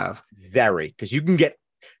you have. Very, because you can get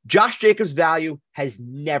Josh Jacobs' value has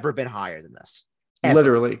never been higher than this. Ever.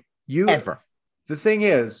 Literally. Ever. The thing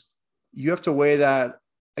is, you have to weigh that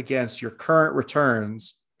against your current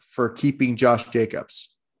returns for keeping Josh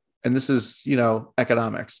Jacobs. And this is,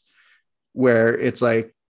 economics, where it's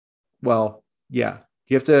like, well, yeah,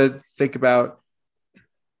 you have to think about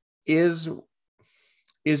is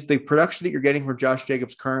the production that you're getting from Josh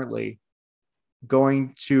Jacobs currently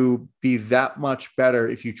going to be that much better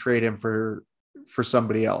if you trade him for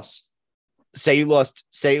somebody else? Say you lost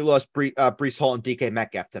Breece Hall and DK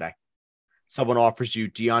Metcalf today. Someone offers you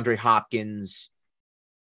DeAndre Hopkins,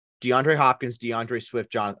 DeAndre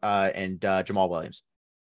Swift, and Jamal Williams.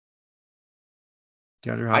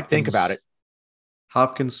 DeAndre Hopkins, I'd think about it.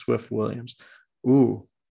 Hopkins, Swift, Williams. Ooh.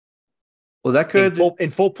 Well, that could in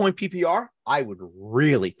full point PPR, I would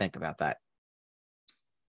really think about that.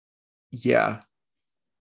 Yeah.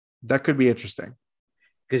 That could be interesting.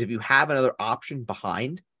 Because if you have another option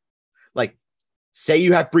behind, like say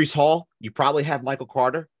you have Breece Hall, you probably have Michael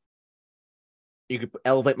Carter. You could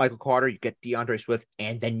elevate Michael Carter, you get DeAndre Swift,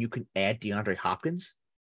 and then you can add DeAndre Hopkins.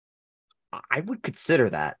 I would consider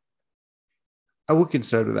that. I would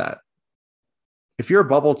consider that. If you're a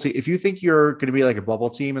bubble team, if you think you're going to be like a bubble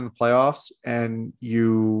team in the playoffs and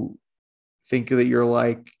you think that you're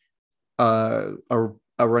like a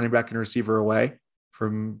running back and receiver away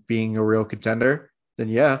from being a real contender, then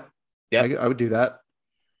yeah, I would do that.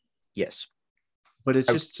 Yes. But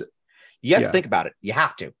it's just... You have to think about it. You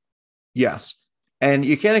have to. Yes. And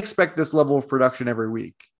you can't expect this level of production every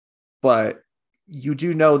week. But you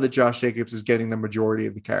do know that Josh Jacobs is getting the majority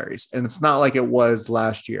of the carries. And it's not like it was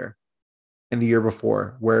last year and the year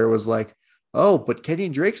before, where it was like, oh, but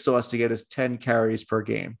Kenyon Drake still has to get his 10 carries per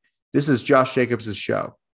game. This is Josh Jacobs'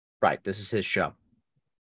 show. Right. This is his show.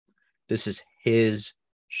 This is his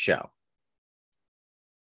show.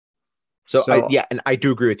 So and I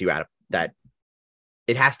do agree with you, Adam, that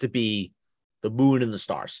it has to be the moon and the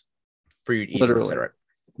stars for you to even consider it.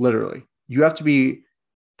 Literally. You have to be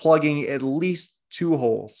plugging at least 2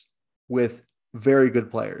 holes with very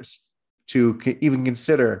good players to even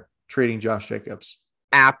consider trading Josh Jacobs.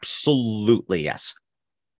 Absolutely, yes.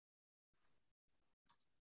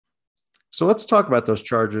 So let's talk about those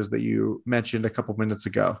Chargers that you mentioned a couple minutes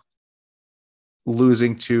ago,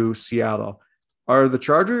 losing to Seattle. Do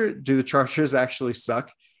the Chargers actually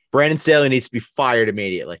suck? Brandon Staley needs to be fired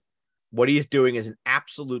immediately. What he is doing is an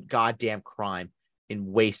absolute goddamn crime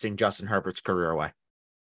in wasting Justin Herbert's career away.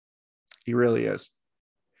 He really is.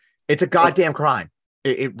 It's a goddamn crime.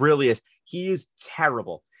 It really is. He is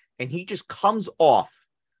terrible. And he just comes off,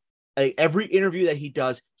 every interview that he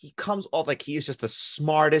does, he comes off like he is just the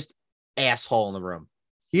smartest asshole in the room.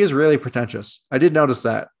 He is really pretentious. I did notice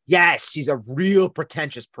that. Yes, he's a real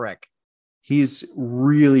pretentious prick. He's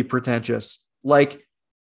really pretentious. Like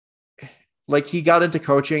he got into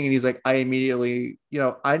coaching and he's like, I immediately,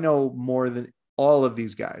 I know more than all of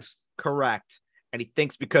these guys. Correct. And he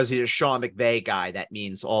thinks because he's a Sean McVay guy, that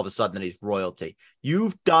means all of a sudden that he's royalty.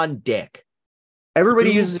 You've done dick.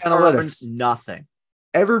 Everybody uses analytics. Nothing.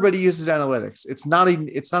 Everybody uses analytics. It's not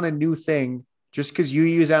a new thing. Just because you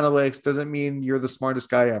use analytics doesn't mean you're the smartest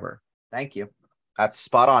guy ever. Thank you. That's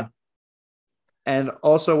spot on. And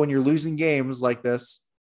also, when you're losing games like this,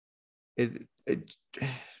 it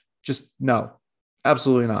just no,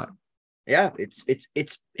 absolutely not. Yeah, it's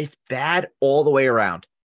bad all the way around.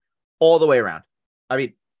 All the way around. I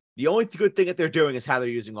mean, the only good thing that they're doing is how they're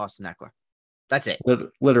using Austin Eckler. That's it.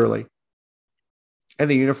 Literally. And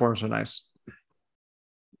the uniforms are nice.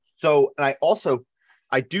 So, and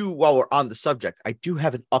I do, while we're on the subject, I do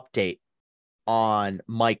have an update on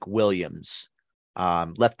Mike Williams.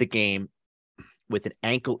 Left the game with an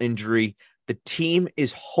ankle injury. The team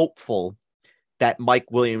is hopeful that Mike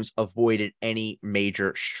Williams avoided any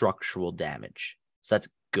major structural damage. So that's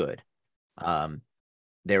good.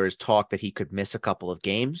 There is talk that he could miss a couple of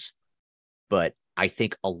games, but I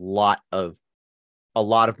think a lot of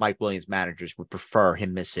Mike Williams managers would prefer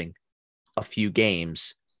him missing a few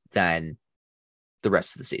games than the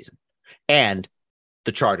rest of the season. And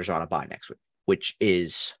the Chargers are on a bye next week, which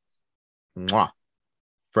is for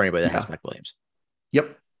anybody that has Mike Williams.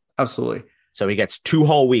 Yep, absolutely. So he gets 2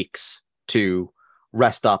 whole weeks to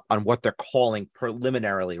rest up on what they're calling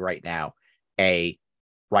preliminarily right now a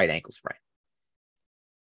right ankle sprain.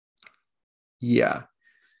 Yeah.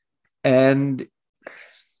 And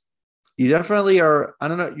you definitely are, I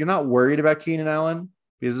don't know, you're not worried about Keenan Allen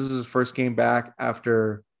because this is his first game back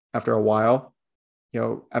after a while,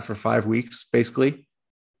 after 5 weeks, basically,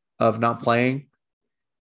 of not playing.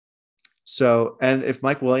 So, and if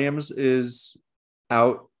Mike Williams is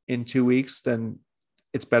out in 2 weeks, then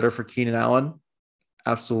it's better for Keenan Allen.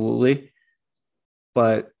 Absolutely.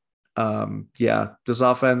 But this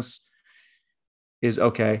offense is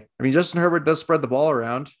okay. I mean, Justin Herbert does spread the ball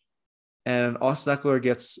around, and Austin Eckler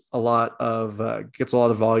gets a lot of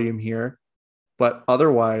volume here, but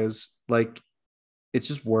otherwise, like, it's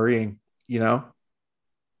just worrying,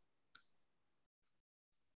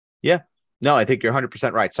 Yeah. No, I think you're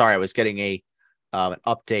 100% right. Sorry, I was getting an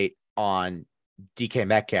update on DK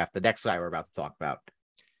Metcalf, the next guy we're about to talk about.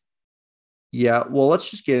 Yeah, well, let's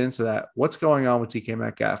just get into that. What's going on with DK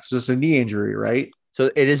Metcalf? It's just a knee injury, right?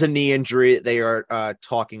 So it is a knee injury they are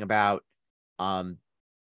talking about. Um,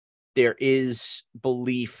 there is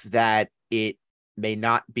belief that it may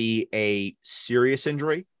not be a serious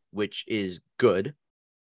injury, which is good.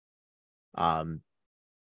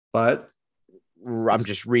 But I'm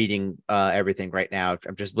just reading everything right now.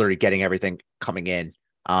 I'm just literally getting everything coming in.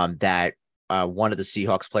 That one of the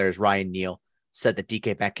Seahawks players, Ryan Neal, said that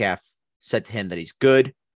DK Metcalf said to him that he's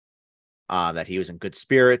good, that he was in good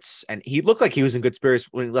spirits, and he looked like he was in good spirits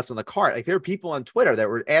when he left on the cart. Like there were people on Twitter that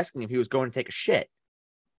were asking if he was going to take a shit,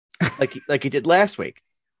 like he did last week.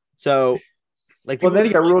 So, like, well, then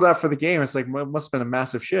he got ruled out for the game. It's like it must have been a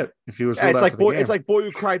massive shit if he was ruled out for the game. It's like boy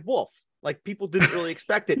who cried wolf. Like people didn't really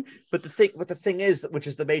expect it, but the thing is, which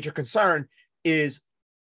is the major concern, is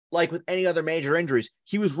like with any other major injuries,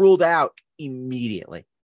 he was ruled out immediately,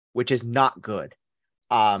 which is not good.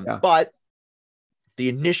 But the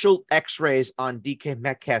initial X-rays on DK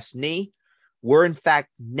Metcalf's knee were in fact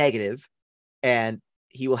negative, and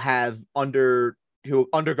he will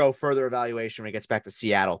undergo further evaluation when he gets back to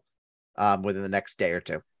Seattle within the next day or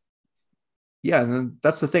two. Yeah, and then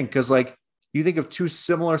that's the thing, because like you think of two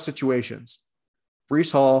similar situations: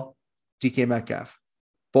 Breece Hall, DK Metcalf,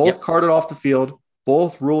 both carted off the field,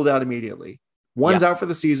 both ruled out immediately. One's out for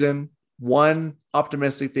the season. One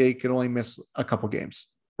optimistic they can only miss a couple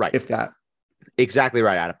games, right? If that. Exactly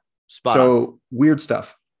right, Adam. Spot on. Weird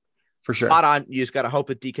stuff, for sure. Spot on. You just got to hope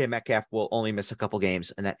that DK Metcalf will only miss a couple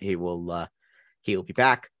games and that he'll be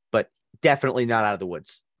back, but definitely not out of the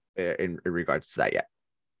woods in regards to that yet.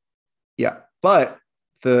 Yeah, but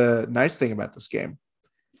the nice thing about this game,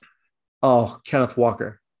 Kenneth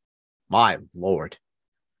Walker. My Lord.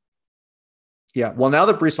 Yeah, well, now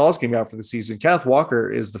that Breece Hall's came out for the season, Kenneth Walker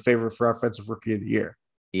is the favorite for Offensive Rookie of the Year.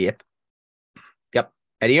 Yep.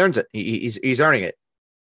 And he earns it. He's earning it.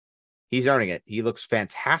 He's earning it. He looks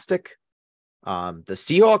fantastic. The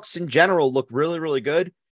Seahawks in general look really, really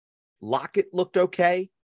good. Lockett looked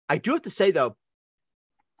okay. I do have to say, though,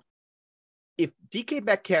 if DK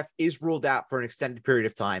Metcalf is ruled out for an extended period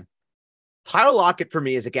of time, Tyler Lockett for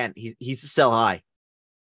me is, again, he's a sell high.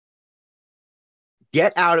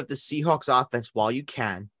 Get out of the Seahawks offense while you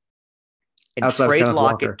can and Outside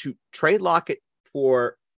trade Lockett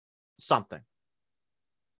for something.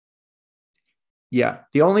 Yeah,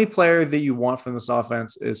 the only player that you want from this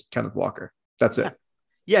offense is Kenneth Walker. That's it.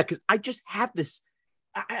 Yeah, because I just have this.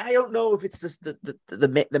 I don't know if it's just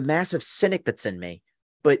the massive cynic that's in me,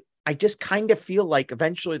 but I just kind of feel like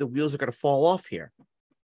eventually the wheels are going to fall off here,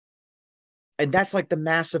 and that's like the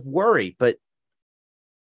massive worry. But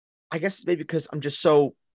I guess it's maybe because I'm just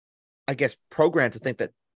so, programmed to think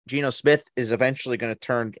that Geno Smith is eventually going to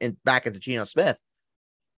turn back into Geno Smith.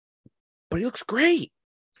 But he looks great.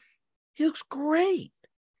 He looks great.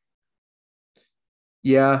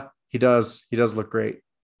 Yeah, he does. He does look great.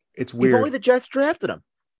 It's weird. If only the Jets drafted him.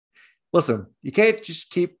 Listen, you can't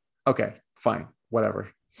just keep. Okay, fine, whatever.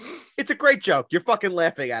 It's a great joke. You're fucking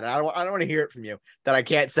laughing at it. I don't want to hear it from you that I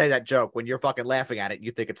can't say that joke when you're fucking laughing at it.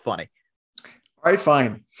 You think it's funny. All right,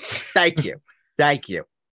 fine. Thank you. Thank you.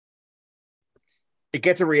 It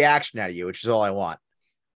gets a reaction out of you, which is all I want.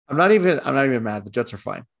 I'm not even mad. The Jets are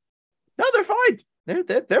fine. No, they're fine.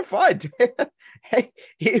 They're fine. Hey,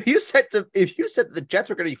 if you said the Jets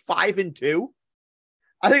were going to be 5-2,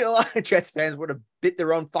 I think a lot of Jets fans would have bit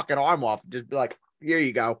their own fucking arm off and just be like, "Here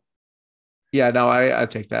you go." Yeah, no, I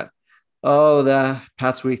take that. Oh, the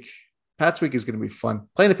Pats week. Pats week is going to be fun.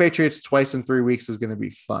 Playing the Patriots twice in 3 weeks is going to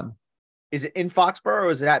be fun. Is it in Foxborough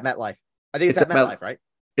or is it at MetLife? I think it's at MetLife, right?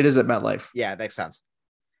 It is at MetLife. Yeah, it makes sense.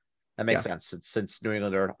 That makes sense since New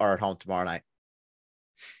England are at home tomorrow night.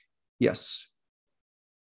 Yes.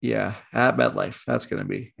 Yeah, at MetLife. That's going to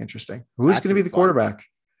be interesting. Who's going to be the quarterback?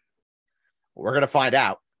 We're going to find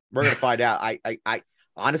out. I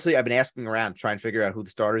honestly, I've been asking around trying to figure out who the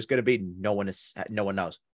starter is going to be. No one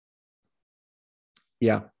knows.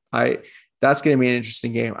 Yeah, that's going to be an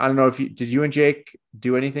interesting game. I don't know if did you and Jake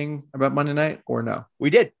do anything about Monday night or no? We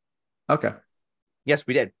did. Okay. Yes,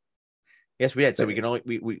 we did. So we can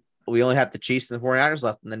only have the Chiefs and the 49ers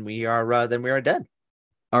left, and then we are dead.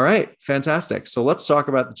 All right, fantastic. So let's talk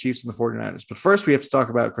about the Chiefs and the 49ers. But first, we have to talk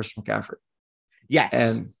about Christian McCaffrey. Yes.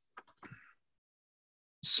 And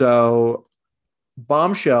so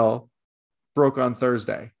bombshell broke on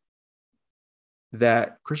Thursday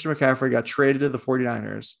that Christian McCaffrey got traded to the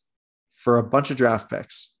 49ers for a bunch of draft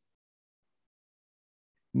picks.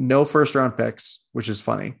 No first-round picks, which is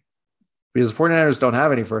funny. because the 49ers don't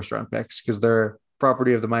have any first round picks because they're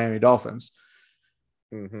property of the Miami Dolphins.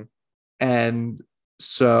 Mm-hmm. And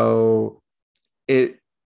so it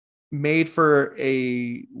made for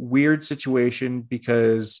a weird situation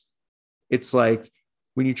because it's like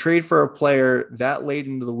when you trade for a player that late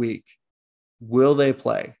into the week, will they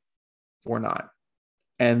play or not?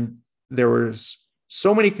 And there was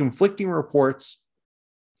so many conflicting reports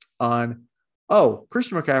on, oh,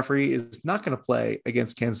 Christian McCaffrey is not going to play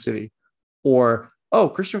against Kansas City, or oh,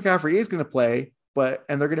 Christian McCaffrey is going to play,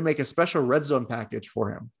 and they're going to make a special red zone package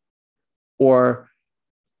for him, or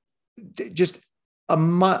just a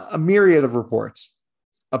myriad of reports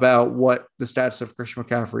about what the status of Christian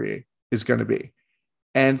McCaffrey is going to be.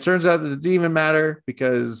 And it turns out that it didn't even matter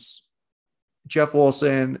because Jeff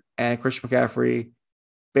Wilson and Christian McCaffrey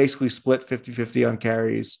basically split 50-50 on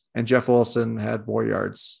carries, and Jeff Wilson had more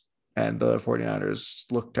yards, and the 49ers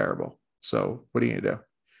looked terrible. So what are you going to do?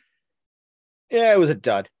 Yeah, it was a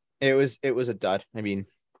dud. It was a dud. I mean,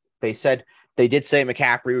 they did say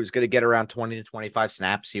McCaffrey was going to get around 20 to 25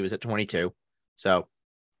 snaps. He was at 22. So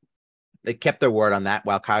they kept their word on that,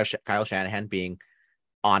 while Kyle Shanahan being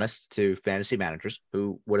honest to fantasy managers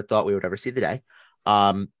who would have thought we would ever see the day.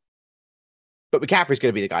 But McCaffrey's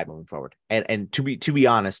going to be the guy moving forward. And to be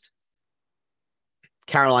honest,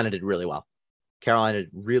 Carolina did really well. Carolina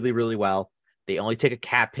did really, really well. They only take a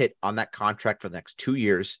cap hit on that contract for the next 2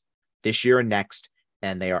 years, this year and next,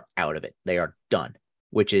 and they are out of it. They are done,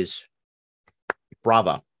 which is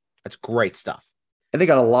bravo. That's great stuff. And they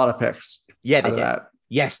got a lot of picks. Yeah, they did.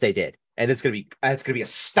 Yes, they did. And it's gonna be a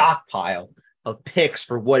stockpile of picks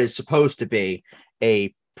for what is supposed to be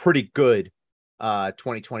a pretty good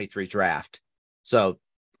 2023 draft. So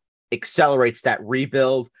accelerates that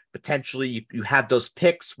rebuild. Potentially you have those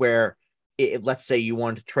picks where let's say you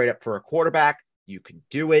wanted to trade up for a quarterback, you can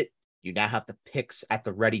do it. You now have the picks at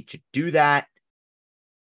the ready to do that.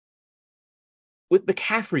 With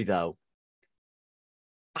McCaffrey, though,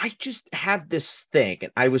 I just have this thing,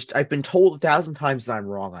 and I've been told 1,000 times that I'm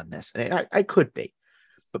wrong on this, and I could be.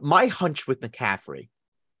 But my hunch with McCaffrey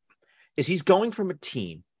is he's going from a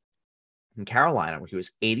team in Carolina where he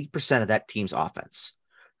was 80% of that team's offense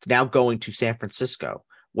to now going to San Francisco,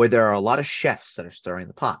 where there are a lot of chefs that are stirring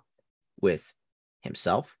the pot with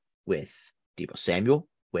himself, with Deebo Samuel,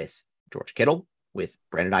 with George Kittle, with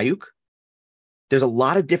Brandon Ayuk. There's a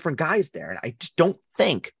lot of different guys there, and I just don't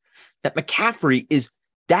think that McCaffrey is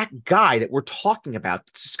that guy that we're talking about.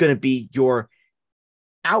 That's going to be your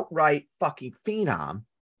outright fucking phenom.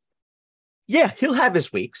 Yeah, he'll have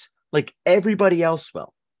his weeks like everybody else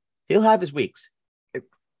will. He'll have his weeks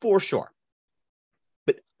for sure.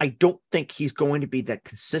 But I don't think he's going to be that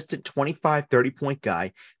consistent 25, 30-point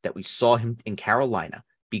guy that we saw him in Carolina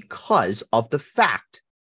because of the fact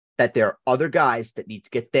that there are other guys that need to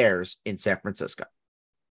get theirs in San Francisco.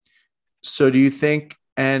 So do you think,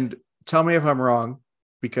 and tell me if I'm wrong,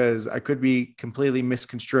 because I could be completely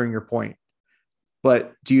misconstruing your point,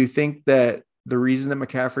 but do you think that the reason that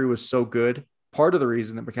McCaffrey was so good, part of the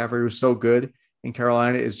reason that McCaffrey was so good in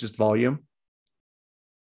Carolina is just volume?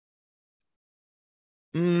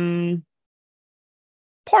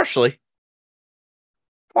 Partially.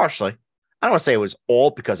 I don't want to say it was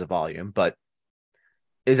all because of volume, but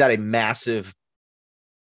is that a massive...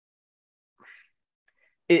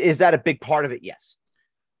 Is that a big part of it? Yes.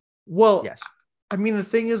 Well, yes. I mean, the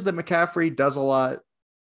thing is that McCaffrey does a lot,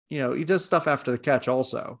 he does stuff after the catch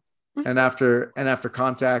also, and after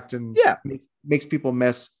contact, and makes people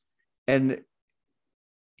miss. And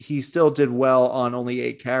he still did well on only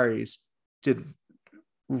 8 carries, did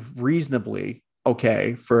reasonably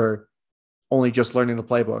okay for only just learning the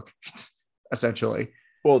playbook, essentially.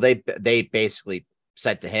 Well, they basically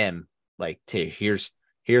said to him, like, here's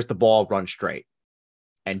the ball, run straight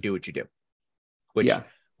and do what you do, which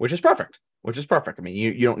is perfect. I mean,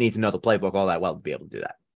 you don't need to know the playbook all that well to be able to do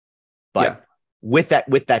that. But with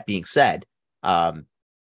that being said,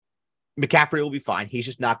 McCaffrey will be fine. He's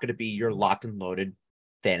just not going to be your locked and loaded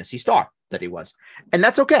fantasy star that he was. And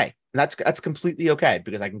that's okay. And that's completely okay,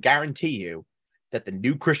 because I can guarantee you that the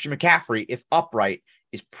new Christian McCaffrey, if upright,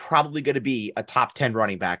 is probably going to be a top 10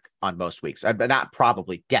 running back on most weeks. Not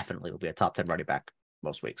probably, definitely will be a top 10 running back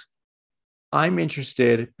most weeks. I'm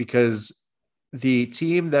interested because the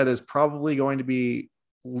team that is probably going to be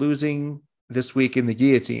losing this week in the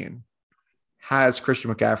guillotine has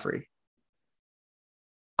Christian McCaffrey.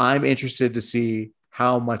 I'm interested to see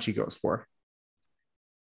how much he goes for.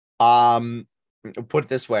 Put it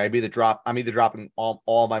this way, I'm either dropping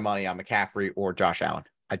all my money on McCaffrey or Josh Allen.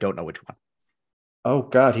 I don't know which one. Oh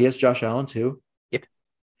God, he has Josh Allen too. Yep.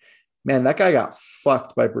 Man, that guy got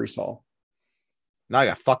fucked by Breece Hall. Now I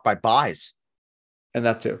got fucked by buys. And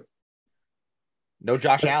that too. No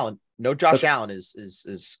Josh Allen. No Josh Allen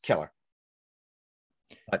is killer.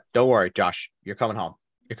 But don't worry, Josh. You're coming home.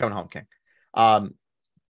 You're coming home, King.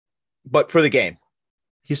 But for the game,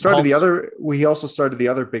 he also started the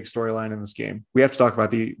other big storyline in this game. We have to talk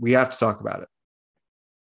about it.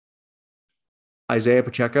 Isaiah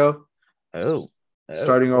Pacheco.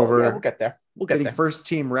 Starting over. Yeah, we'll get there. Getting first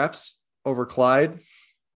team reps over Clyde.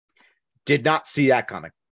 Did not see that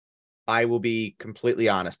coming. I will be completely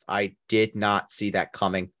honest. I did not see that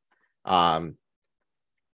coming. Granted,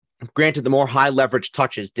 the more high leverage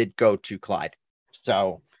touches did go to Clyde.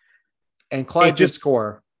 And Clyde did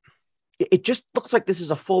score. It just looks like this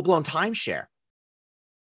is a full-blown timeshare,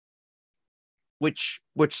 which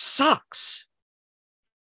sucks.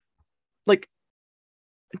 Like,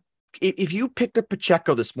 if you picked up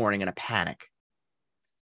Pacheco this morning in a panic,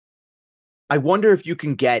 I wonder if you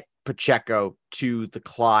can get Pacheco to the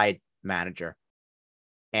Clyde manager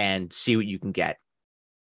and see what you can get.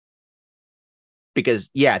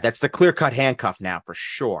 Because, yeah, that's the clear-cut handcuff now for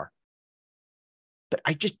sure. But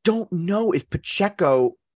I just don't know if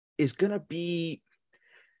Pacheco is going to be...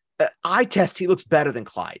 eye test, he looks better than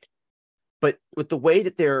Clyde. But with the way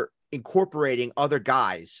that they're incorporating other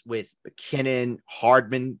guys with McKinnon,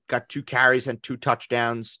 Hardman got 2 carries and 2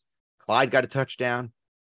 touchdowns. Clyde got a touchdown.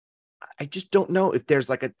 I just don't know if there's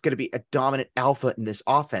going to be a dominant alpha in this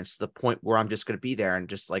offense to the point where I'm just going to be there and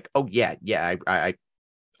just like, oh yeah, I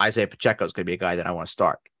Isaiah Pacheco is going to be a guy that I want to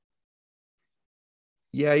start.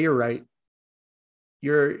 Yeah, you're right.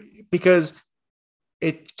 Because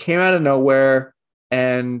it came out of nowhere,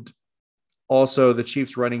 and also the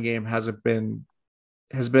Chiefs running game has been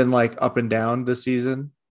like up and down this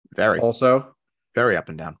season. Very up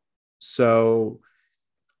and down. So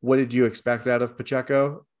what did you expect out of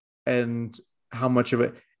Pacheco, and how much of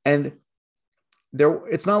it? And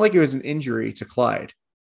it's not like it was an injury to Clyde,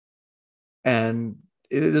 and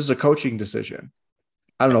it is a coaching decision.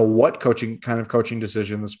 I don't know what kind of coaching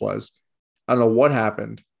decision this was. I don't know what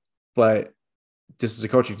happened, but this is a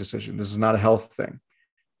coaching decision. This is not a health thing.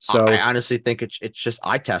 So I honestly think it's just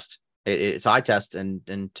eye test. It's eye test.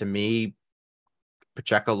 And to me,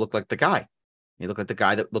 Pacheco looked like the guy. He looked like the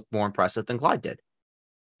guy that looked more impressive than Clyde did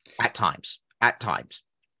at times.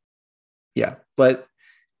 Yeah. But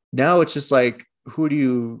now it's just like, who do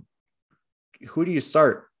you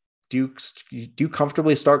start? Do you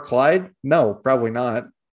comfortably start Clyde? No, probably not.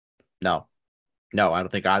 No, I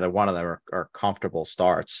don't think either one of them are comfortable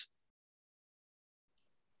starts.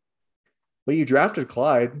 But you drafted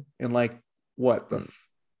Clyde in the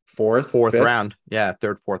fourth round. Yeah,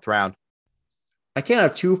 third, fourth round. I can't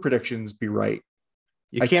have 2 predictions be right.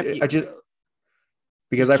 You can't.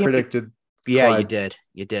 Because I predicted. Yeah, Clyde.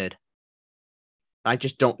 You did. I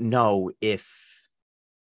just don't know if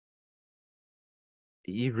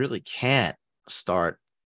you really can't start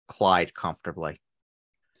Clyde comfortably.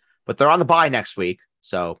 But they're on the bye next week,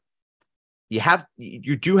 so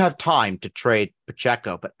you do have time to trade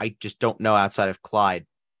Pacheco, but I just don't know outside of Clyde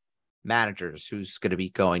managers who's going to be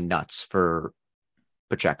going nuts for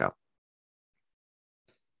Pacheco.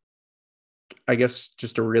 I guess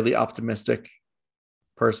just a really optimistic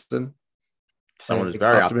person. Someone who's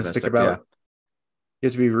very optimistic about it. You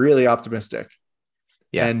have to be really optimistic.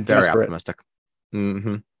 Yeah, and very desperate. Optimistic.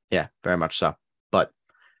 Mm-hmm. Yeah, very much so. But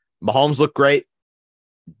Mahomes looked great.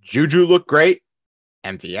 Juju looked great.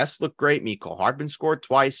 MVS looked great. Mecole Hardman scored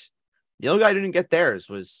twice. The only guy who didn't get theirs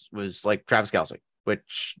was like Travis Kelce,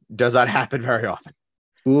 which does not happen very often.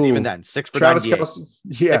 Ooh, even then, 6 for Travis 98. Kelce,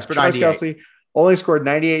 yeah, 6 for Travis 98. Kelce only scored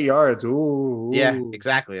 98 yards. Ooh. Yeah,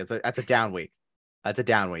 exactly. That's a down week. That's a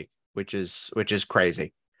down week, which is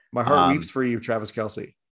crazy. My heart weeps for you, Travis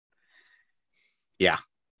Kelce. Yeah.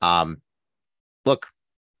 Look,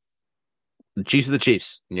 the Chiefs are the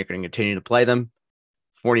Chiefs, and you're going to continue to play them.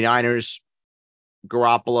 49ers,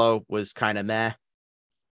 Garoppolo was kind of meh.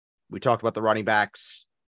 We talked about the running backs.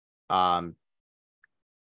 Debo,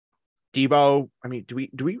 I mean, do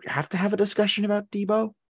we have to have a discussion about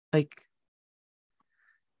Debo? Like,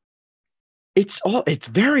 it's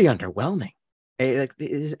very underwhelming. Like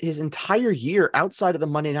his entire year outside of the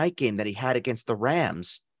Monday night game that he had against the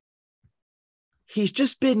Rams, he's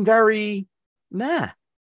just been very meh.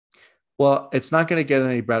 Well, it's not going to get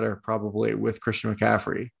any better probably with Christian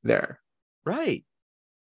McCaffrey there. Right.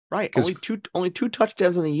 Only two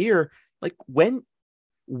touchdowns in the year. Like when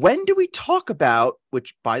do we talk about,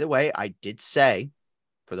 which by the way, I did say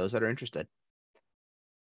for those that are interested,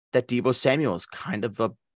 that Deebo Samuel is kind of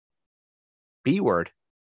a B word,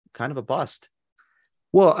 kind of a bust.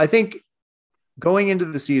 Well, I think going into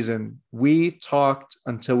the season, we talked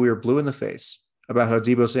until we were blue in the face about how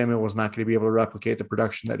Deebo Samuel was not going to be able to replicate the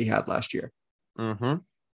production that he had last year. Mm-hmm.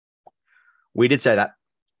 We did say that.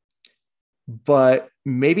 But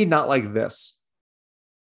maybe not like this,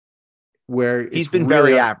 where he's been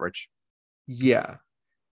really very average. Yeah.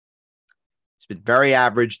 It's been very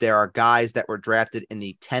average. There are guys that were drafted in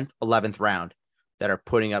the 10th, 11th round that are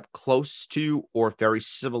putting up close to or very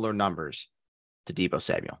similar numbers to Deebo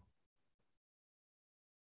Samuel.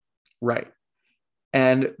 Right.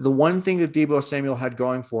 And the one thing that Deebo Samuel had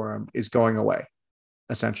going for him is going away,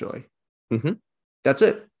 essentially. Mm-hmm. That's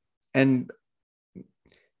it. And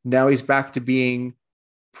now he's back to being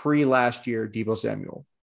pre-last year Deebo Samuel,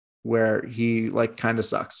 where he like kind of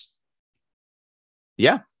sucks.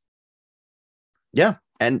 Yeah. Yeah.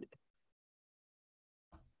 And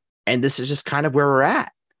this is just kind of where we're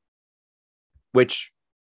at, which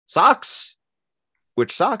sucks,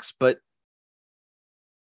 but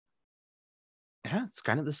yeah, it's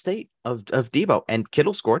kind of the state of Deebo. And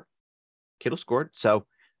Kittle scored. So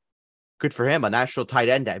good for him. A National Tight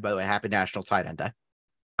End Day, by the way. Happy National Tight End Day.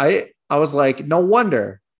 I was like, no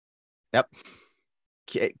wonder. Yep.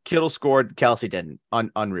 Kittle scored. Kelsey didn't.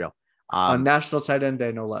 Unreal. On National Tight End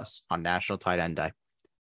Day, no less. On National Tight End Day.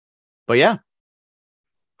 But yeah,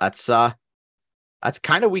 that's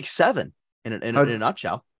kind of week 7 in a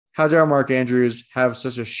nutshell. How dare Mark Andrews have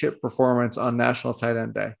such a shit performance on National Tight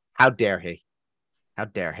End Day? How dare he? How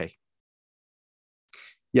dare he?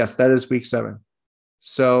 Yes, that is week 7.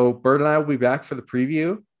 So Bird and I will be back for the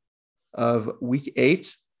preview of week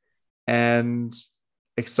 8 and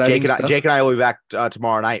exciting stuff. Jake and I will be back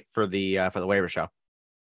tomorrow night for the waiver show.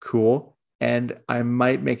 Cool. And I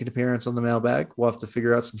might make an appearance on the mailbag. We'll have to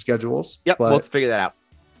figure out some schedules. Yep, we'll have to figure that out.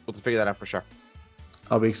 We'll have to figure that out for sure.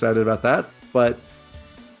 I'll be excited about that. But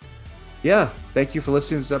yeah, thank you for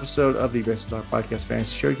listening to this episode of the Grayson Talk Podcast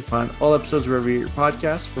Fantasy Show. You can find all episodes wherever you get your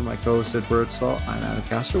podcasts. For my co-host Ed Birdsall, I'm Adam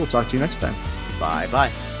Castor. We'll talk to you next time.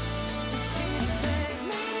 Bye-bye.